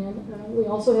Controls Plan. We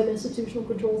also have institutional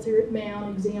controls here at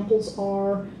Mound. Examples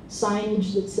are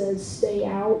signage that says stay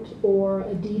out, or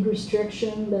a deed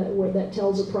restriction that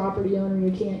tells a property owner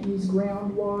you can't use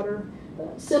groundwater.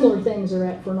 Similar things are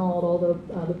at Fernald, although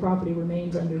the property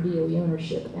remains under DOE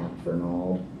ownership at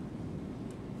Fernald.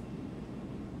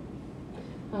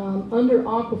 Under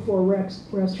aquifer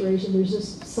restoration, there's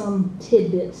just some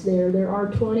tidbits there. There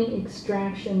are 20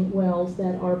 extraction wells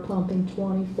that are pumping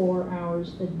 24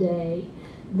 hours a day.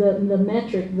 the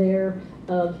metric there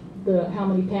of how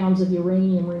many pounds of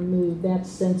uranium removed, that's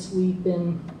since we've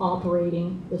been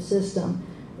operating the system.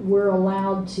 We're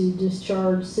allowed to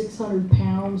discharge 600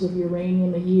 pounds of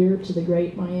uranium a year to the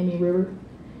Great Miami River.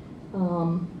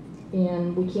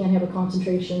 And we can't have a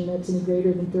concentration that's any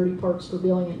greater than 30 parts per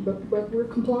billion, but we're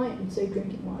compliant with Safe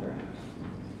Drinking Water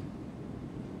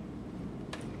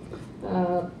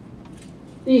Act.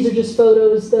 These are just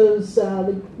photos. Those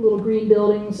the little green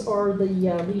buildings are the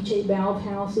leachate valve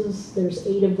houses. There's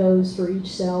 8 of those for each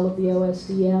cell of the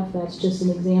OSDF. That's just an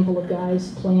example of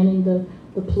guys planning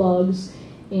the plugs.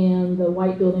 And the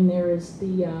white building there is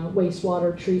the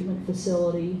wastewater treatment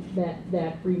facility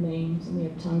that remains. And we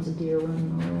have tons of deer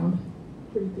running around.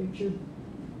 Pretty picture.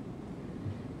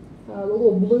 The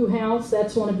little blue house,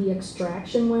 that's one of the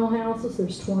extraction well houses.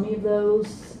 There's 20 of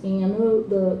those. And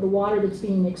the water that's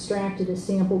being extracted is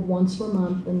sampled once per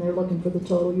month, and they're looking for the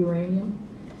total uranium.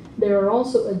 There are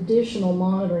also additional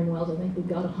monitoring wells. I think we've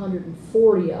got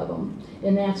 140 of them.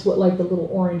 And that's what, like the little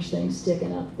orange thing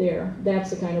sticking up there. That's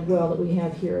the kind of well that we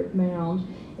have here at Mound.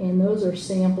 And those are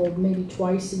sampled maybe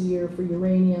twice a year for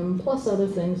uranium, plus other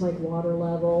things like water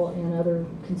level and other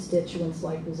constituents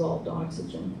like dissolved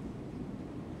oxygen.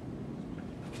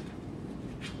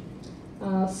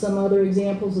 Some other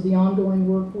examples of the ongoing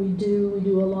work we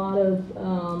do a lot of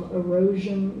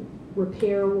erosion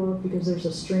repair work because there's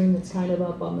a stream that's kind of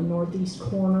up on the northeast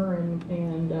corner, and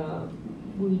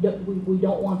we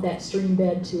don't want that stream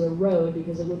bed to erode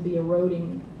because it would be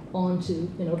eroding onto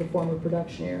the former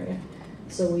production area.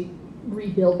 So we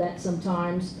rebuild that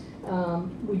sometimes.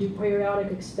 We do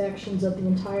periodic inspections of the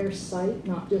entire site,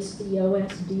 not just the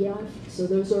OSDF. So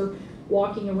those are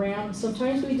walking around.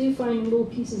 Sometimes we do find little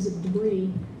pieces of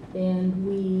debris, and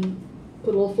we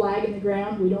put a little flag in the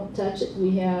ground. We don't touch it.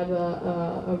 We have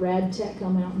a rad tech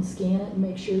come out and scan it and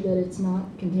make sure that it's not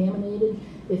contaminated.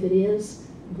 If it is,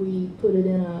 we put it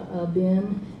in a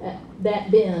bin. That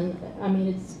bin, I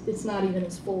mean, it's not even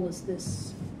as full as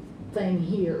this thing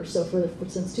here. So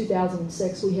since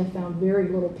 2006, we have found very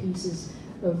little pieces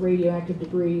of radioactive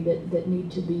debris that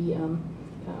need to be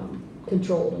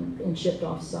controlled and shipped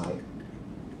off site.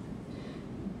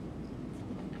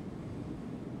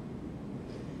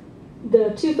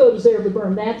 The 2 photos there of the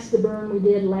burn, that's the burn we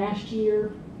did last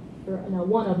year. No,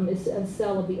 one of them is a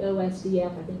cell of the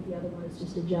OSDF. I think the other one is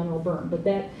just a general burn. But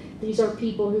these are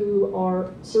people who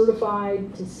are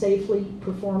certified to safely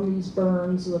perform these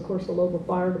burns. Of course, the local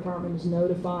fire department is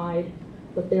notified,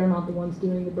 but they're not the ones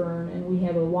doing the burn. And we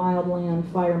have a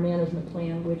wildland fire management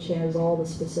plan, which has all the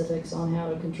specifics on how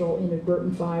to control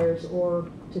inadvertent fires or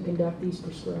to conduct these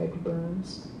prescribed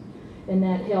burns. And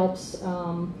that helps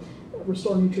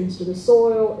restore nutrients to the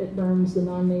soil, it burns the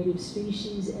non-native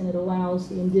species, and it allows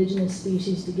the indigenous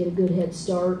species to get a good head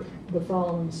start the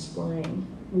following spring.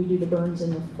 We do the burns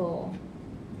in the fall.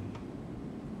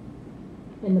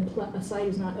 And the site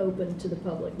is not open to the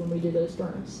public when we do those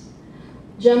burns.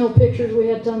 General pictures, we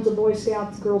had tons of Boy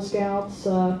Scouts, Girl Scouts,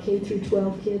 K through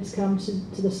 12 kids come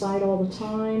to the site all the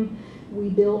time. We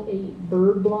built a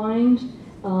bird blind.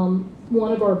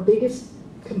 One of our biggest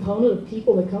component of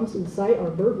people that comes to the site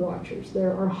are bird watchers.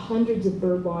 There are hundreds of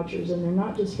bird watchers, and they're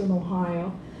not just from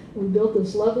Ohio. We built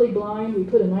this lovely blind. We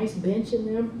put a nice bench in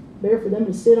there for them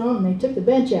to sit on, and they took the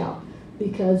bench out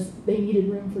because they needed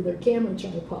room for their camera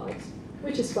tripods,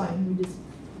 which is fine. We just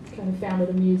kind of found it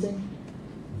amusing.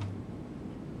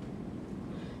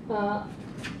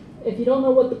 If you don't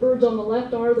know what the birds on the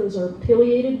left are, those are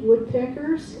pileated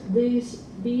woodpeckers. These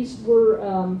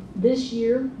were this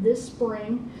year, this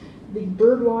spring. The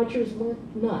bird watchers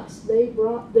went nuts. They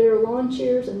brought their lawn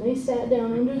chairs and they sat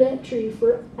down under that tree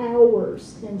for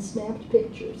hours and snapped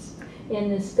pictures.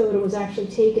 And this photo was actually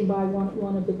taken by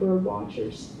one of the bird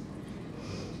watchers.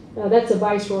 That's a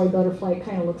viceroy butterfly. It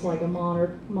kind of looks like a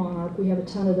monarch. We have a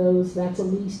ton of those. That's a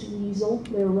least weasel.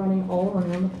 They're running all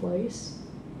around the place.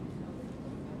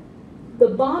 The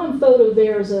bottom photo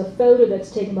there is a photo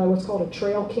that's taken by what's called a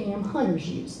trail cam. Hunters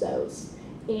use those.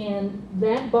 And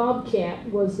that bobcat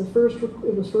was it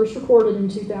was first recorded in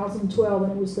 2012,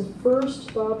 and it was the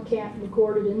first bobcat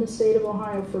recorded in the state of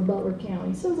Ohio for Butler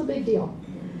County. So it was a big deal.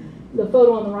 The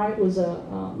photo on the right was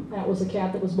a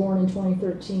cat that was born in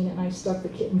 2013, and I stuck the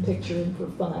kitten picture in for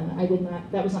fun.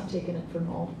 That was not taken at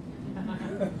Fernald.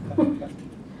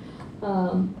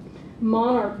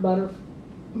 Monarch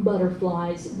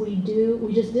butterflies, we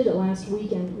just did it last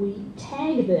weekend. We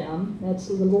tag them. That's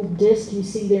the little disc you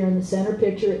see there in the center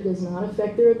picture. It does not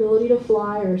affect their ability to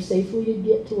fly or safely to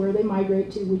get to where they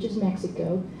migrate to, which is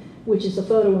Mexico, which is the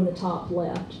photo in the top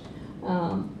left.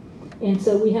 And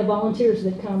so we have volunteers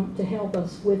that come to help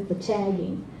us with the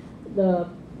tagging. The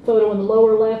photo on the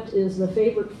lower left is the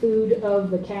favorite food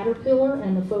of the caterpillar,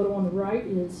 and the photo on the right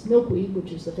is milkweed,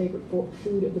 which is the favorite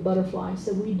food of the butterfly.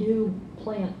 So we do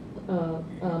plant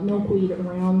milkweed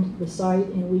around the site,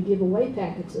 and we give away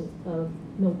packets of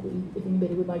milkweed if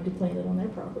anybody would like to plant it on their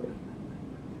property.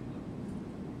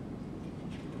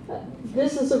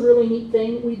 This is a really neat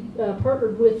thing. We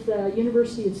partnered with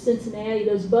University of Cincinnati.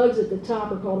 Those bugs at the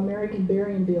top are called American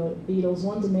burying beetles.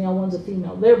 One's a male, one's a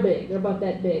female. They're big. They're about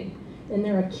that big. And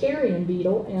they're a carrion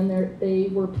beetle, and they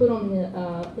were put on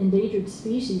the endangered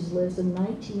species list in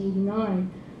 1989.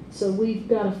 So we've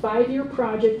got a 5-year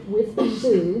project with the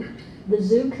zoo. The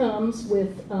zoo comes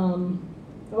with,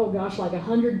 like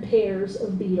 100 pairs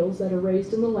of beetles that are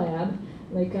raised in the lab.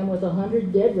 They come with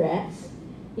 100 dead rats.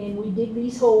 And we dig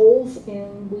these holes,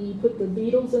 and we put the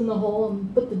beetles in the hole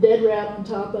and put the dead rat on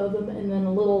top of them, and then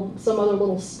some other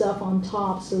little stuff on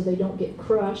top so they don't get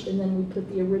crushed, and then we put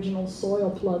the original soil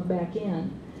plug back in.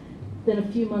 Then a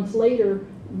few months later,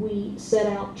 we set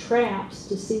out traps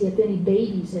to see if any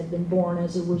babies had been born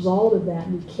as a result of that.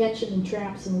 And we catch them in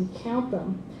traps and we count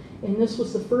them. And this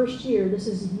was the first year, this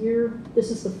is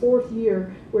the 4th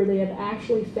year where they have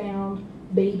actually found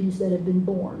babies that have been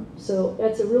born. So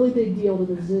that's a really big deal to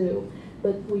the zoo.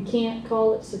 But we can't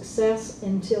call it success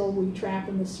until we trap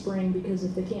in the spring, because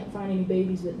if they can't find any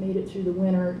babies that made it through the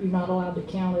winter, you're not allowed to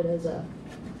count it as a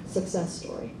success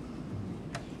story.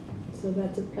 So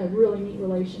that's a really neat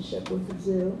relationship with the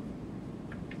zoo.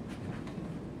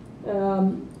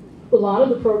 A lot of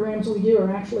the programs we do are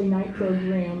actually night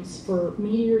programs for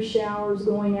meteor showers,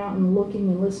 going out and looking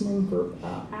and listening for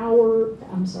owls,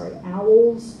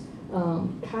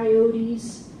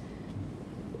 coyotes.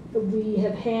 We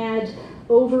have had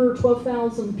over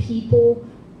 12,000 people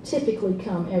typically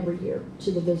come every year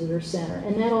to the visitor center,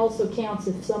 and that also counts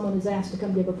if someone is asked to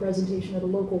come give a presentation at a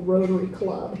local Rotary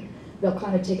Club. They'll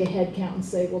kind of take a head count and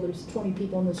say, well, there's 20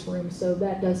 people in this room, so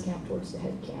that does count towards the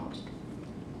head count.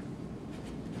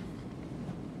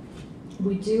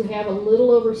 We do have a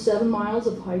little over 7 miles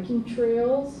of hiking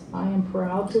trails. I am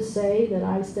proud to say that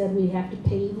I said we have to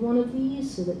pave one of these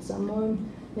so that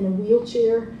someone in a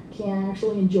wheelchair can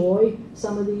actually enjoy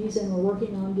some of these, and we're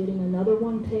working on getting another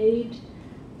one paved.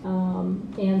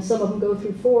 And some of them go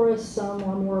through forests, some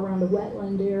are more around a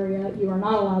wetland area. You are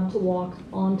not allowed to walk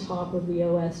on top of the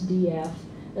OSDF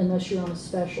unless you're on a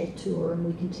special tour, and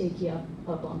we can take you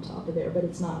up on top of there, but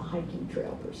it's not a hiking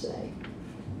trail per se.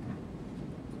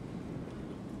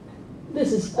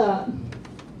 This is, I'm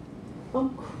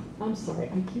sorry,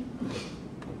 I keep,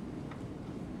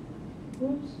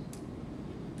 whoops.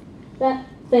 That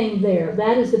thing there,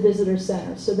 that is the visitor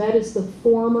center. So that is the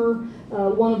former,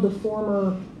 one of the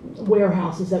former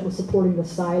warehouses that was supporting the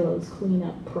silos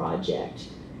cleanup project.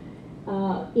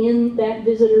 In that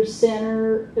visitor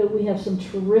center, we have some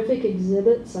terrific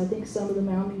exhibits. I think some of the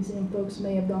Mound Museum folks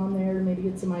may have gone there to maybe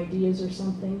get some ideas or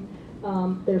something.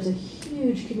 There's a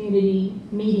huge community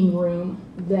meeting room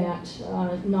that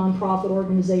nonprofit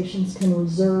organizations can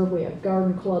reserve. We have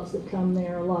garden clubs that come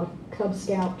there. A lot of Cub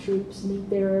Scout troops meet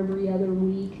there every other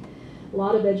week. A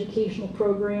lot of educational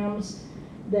programs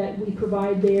that we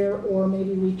provide there, or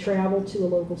maybe we travel to a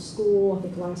local school. I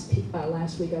think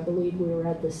last week, I believe, we were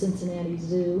at the Cincinnati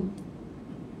Zoo.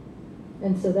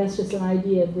 And so that's just an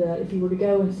idea of if you were to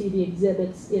go and see the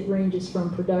exhibits, it ranges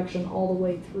from production all the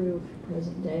way through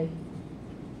present day.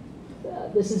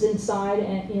 This is inside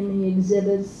in the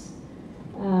exhibits.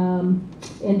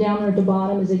 And down there at the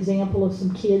bottom is an example of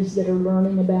some kids that are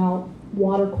learning about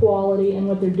water quality, and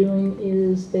what they're doing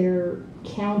is they're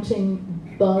counting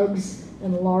bugs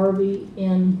and larvae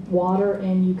in water,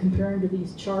 and you compare them to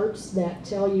these charts that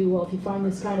tell you, well, if you find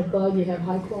this kind of bug, you have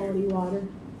high quality water.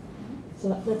 So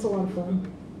that's a lot of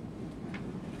fun.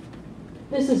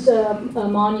 This is a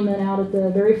monument out at the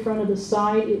very front of the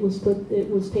site. It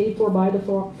was paid for by the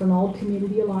Fernald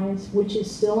Community Alliance, which is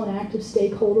still an active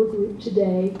stakeholder group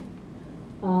today.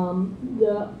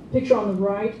 The picture on the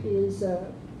right is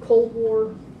a Cold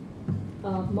War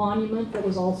monument that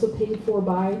was also paid for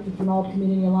by the Fernald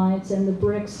Community Alliance, and the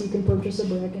bricks, you can purchase a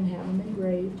brick and have them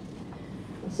engraved.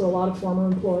 So a lot of former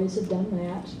employees have done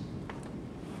that.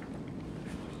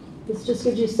 This just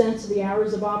gives you a sense of the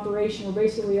hours of operation. We're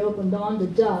basically open dawn to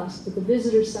dusk, but the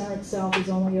visitor center itself is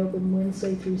only open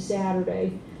Wednesday through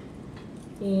Saturday.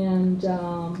 And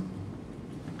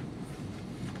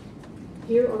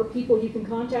here are people you can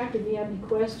contact if you have any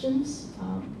questions.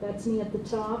 That's me at the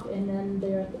top, and then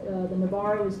there, the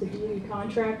Navarro is the DOE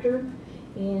contractor,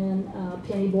 and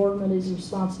Penny Boardman is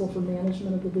responsible for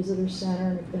management of the visitor center,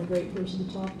 and it's been a great person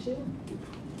to talk to.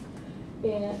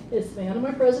 And it's the end of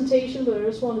my presentation, but I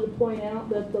just wanted to point out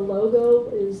that the logo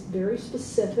is very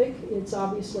specific. It's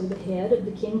obviously the head of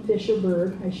the kingfisher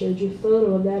bird. I showed you a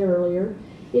photo of that earlier.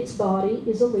 Its body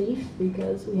is a leaf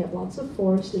because we have lots of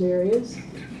forested areas.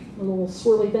 The little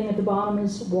swirly thing at the bottom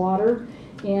is water,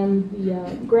 and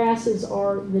the grasses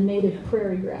are the native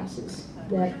prairie grasses.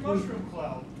 Where's your mushroom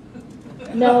cloud?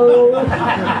 No.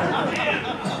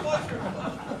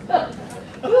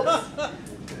 Oops.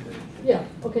 Yeah,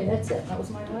 okay, that's it. That was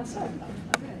my last slide.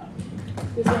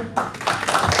 Is that-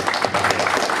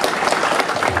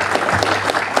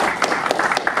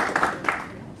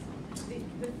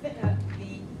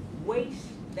 The waste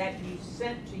that you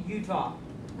sent to Utah,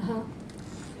 Uh-huh.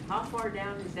 how far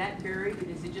down is that buried, and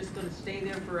is it just going to stay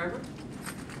there forever?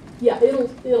 Yeah,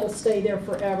 it'll stay there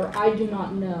forever. I do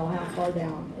not know how far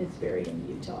down it's buried in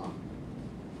Utah.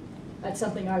 That's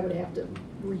something I would have to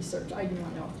research. I do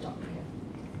not know off the top of my head.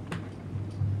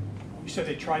 You said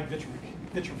they tried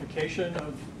vitrification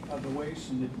of the waste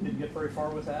and didn't get very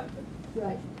far with that?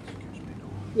 Right.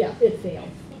 Yeah, it failed.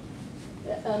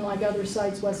 Unlike other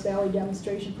sites, West Valley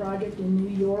Demonstration Project in New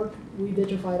York, we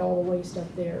vitrified all the waste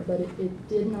up there, but it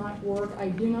did not work. I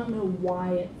do not know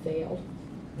why it failed,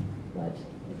 but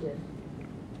it did.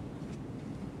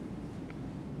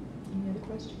 Any other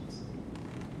questions?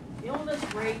 Illness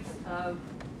rates of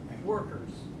workers.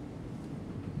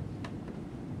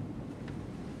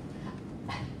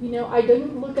 You know, I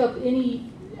didn't look up any.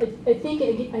 I think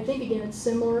again it's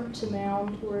similar to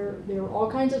Mound, where there were all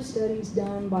kinds of studies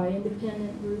done by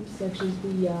independent groups such as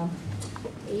the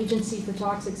Agency for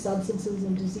Toxic Substances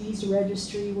and Disease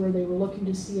Registry, where they were looking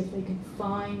to see if they could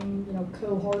find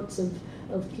cohorts of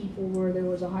people where there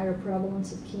was a higher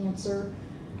prevalence of cancer.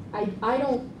 I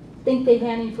don't think they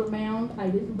had any for Mound.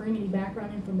 I didn't bring any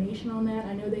background information on that.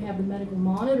 I know they have the medical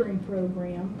monitoring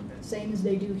program, same as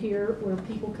they do here, where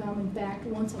people come. In fact,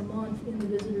 once a month in the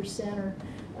visitor center,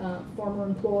 former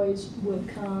employees would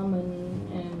come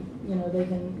and they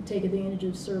can take advantage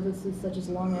of services such as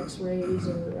lung X-rays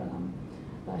or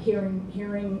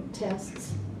hearing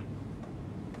tests.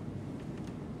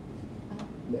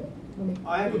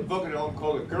 I have a book at home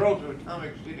called The Girls of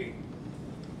Atomic City.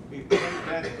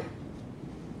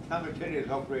 Atomic City is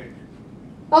outrageous.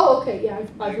 Oh, okay, yeah,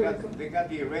 I've heard. They got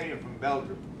the uranium from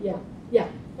Belgium. Yeah,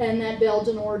 and that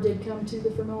Belgian ore did come to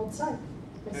the Fernald site.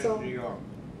 I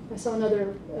saw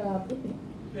another.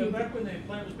 Yeah, back when the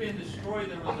plant was being destroyed,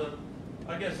 there was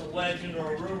I guess a legend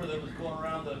or a rumor that was going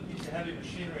around that a piece of heavy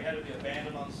machinery had to be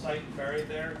abandoned on site and buried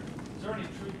there. Is there any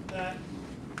truth to that?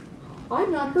 I've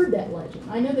not heard that legend.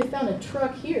 I know they found a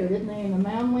truck here, didn't they, in the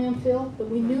Mound landfill? But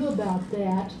we knew about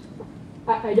that.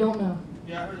 I don't know.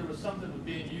 Yeah, I heard there was something that was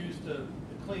being used to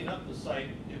clean up the site.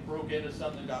 It broke into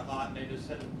something, got hot, and they just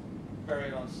had to bury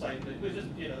it on site. It was just,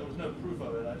 there was no proof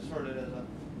of it. I just heard it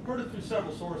through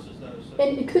several sources, though. So.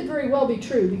 And it could very well be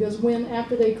true, because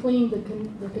after they cleaned the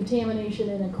contamination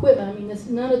and equipment, I mean,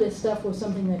 none of this stuff was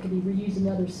something that could be reused in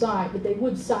another site, but they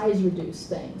would size reduce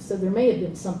things. So there may have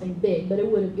been something big, but it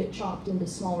would get chopped into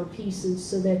smaller pieces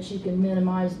so that you can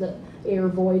minimize the air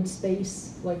void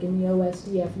space, like in the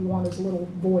OSDF, you want as little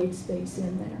void space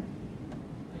in there.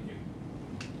 Thank you.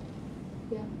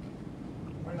 Yeah.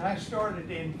 When I started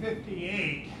in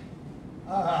 '58,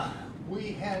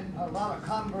 we had a lot of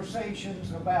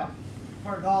conversations about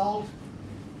Fernald.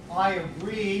 I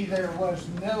agree there was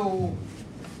no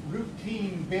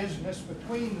routine business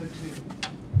between the two.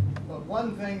 But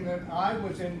one thing that I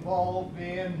was involved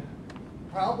in,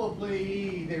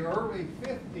 probably the early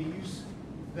 50s,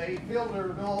 they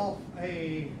filtered off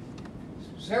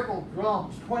several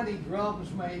drums, 20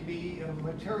 drums maybe, of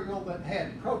material that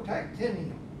had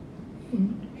protactinium.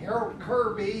 Harold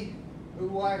Kirby,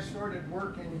 who I started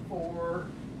working for,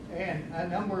 and a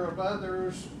number of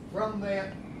others from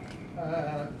that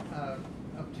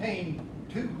obtained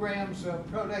 2 grams of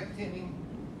protactinium,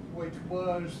 which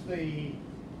was the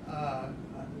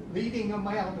leading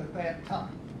amount at that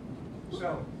time.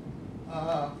 So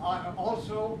I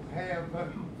also have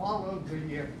followed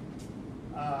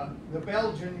the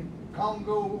Belgian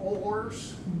Congo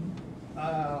ores.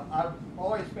 I've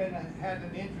always had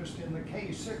an interest in the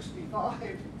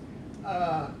K65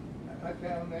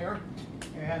 down there,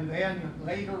 and then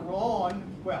later on,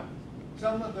 well,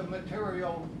 some of the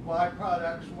material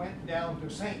byproducts went down to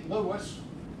St. Louis,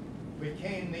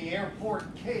 became the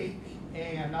airport cake,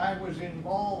 and I was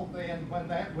involved in when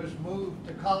that was moved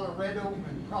to Colorado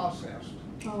and processed.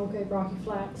 Oh, okay, Rocky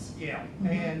Flats. Yeah,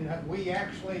 and we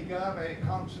actually got a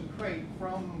concentrate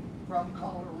from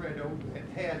Colorado that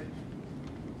had,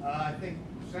 I think,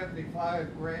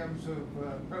 75 grams of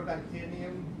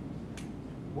protactinium.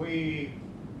 We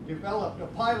developed a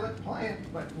pilot plant,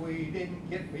 but we didn't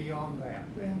get beyond that.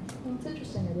 Yeah, well, it's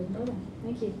interesting, I didn't know that.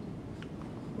 Thank you.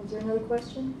 Was there another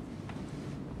question?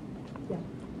 Yeah.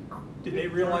 Did they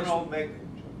realize? Fernald make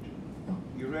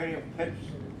uranium pits?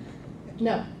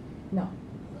 No, no.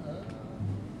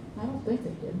 I don't think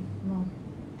they did, no,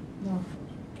 no.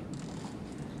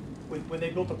 When they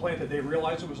built the plant, did they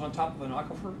realize it was on top of an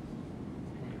aquifer?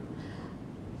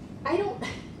 I don't,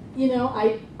 you know,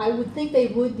 I would think they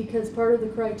would, because part of the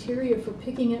criteria for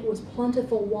picking it was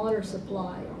plentiful water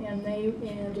supply.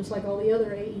 And just like all the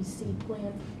other AEC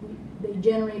plants, they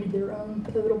generated their own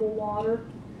potable water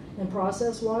and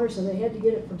processed water, so they had to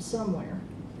get it from somewhere.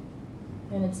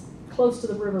 And it's close to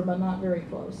the river, but not very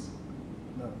close.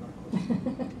 No, not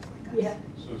close. Yeah.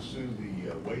 So Sue,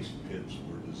 the waste pits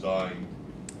were designed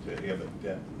to have a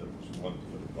depth that was 1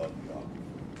 foot above the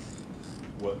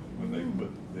aquifer. When they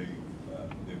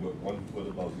went 1 foot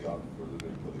above the aquifer, then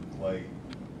they put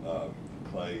a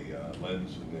clay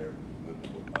lens in there, and then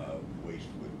the waste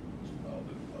would above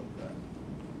that.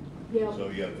 Yeah. So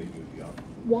yeah, they knew the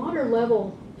aquifer. Water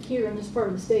level here in this part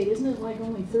of the state, isn't it like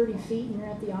only 30 feet and you're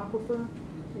at the aquifer?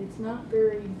 It's not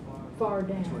very far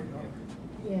down.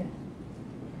 Yeah.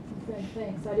 Okay,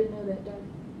 thanks. I didn't know that, Doug.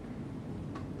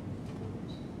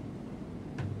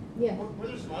 Yeah. Were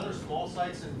there some other small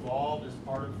sites involved as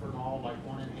part of Fernald, like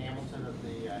one in Hamilton of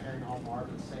the Harry Hall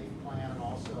Marvin Safe Plan, and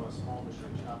also a small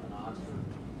machine shop in Oxford?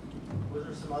 Was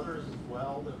there some others as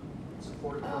well that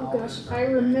supported Fernald? Oh gosh, I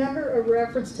remember a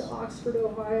reference to Oxford,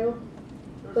 Ohio,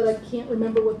 but I can't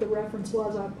remember what the reference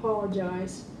was. I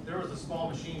apologize. There was a small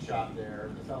machine shop there.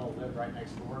 The fellow lived right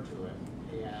next door to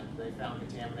it, and they found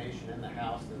contamination in the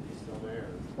house that was still there.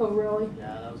 Oh, really?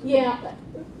 Yeah, that was Yeah.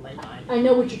 late 90s. I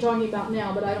know what you're talking about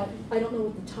now, but I don't know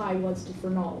what the tie was to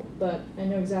Fernald, but I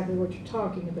know exactly what you're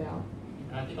talking about.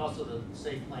 And I think also the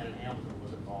safe plan in Hamilton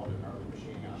was involved in early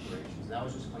machining operations. That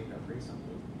was just cleaned up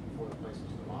recently before the place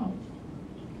was demolished.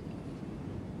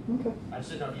 Okay. I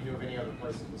just didn't know if you knew of any other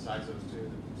places besides those two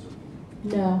that sort of.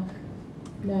 No,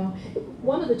 no.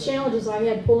 One of the challenges I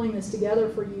had pulling this together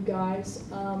for you guys,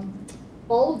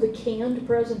 all of the canned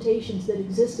presentations that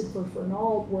existed for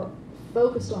Fernald were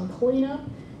focused on cleanup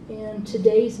and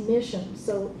today's mission.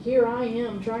 So here I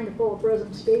am trying to pull a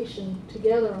presentation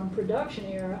together on production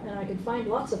era, and I could find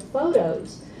lots of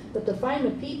photos, but to find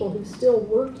the people who still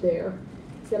worked there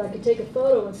that I could take a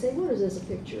photo and say, what is this a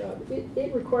picture of?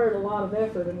 It required a lot of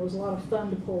effort and was a lot of fun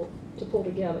to pull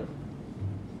together.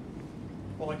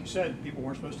 Well, like you said, people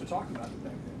weren't supposed to talk about it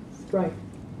back then. Right,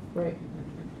 right.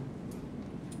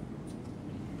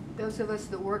 Those of us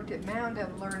that worked at Mound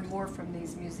have learned more from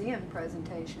these museum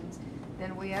presentations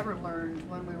than we ever learned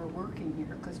when we were working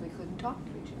here, because we couldn't talk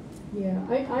to each other.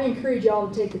 Yeah, I encourage y'all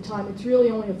to take the time. It's really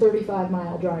only a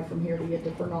 35-mile drive from here to get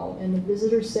to Fernald. And the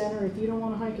visitor center, if you don't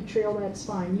want to hike a trail, that's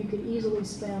fine. You could easily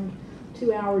spend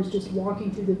 2 hours just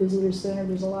walking through the visitor center.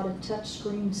 There's a lot of touch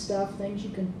screen stuff, things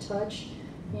you can touch,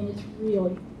 and it's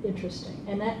really interesting.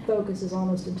 And that focus is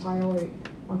almost entirely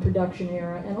on production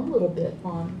era and a little bit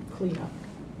on cleanup.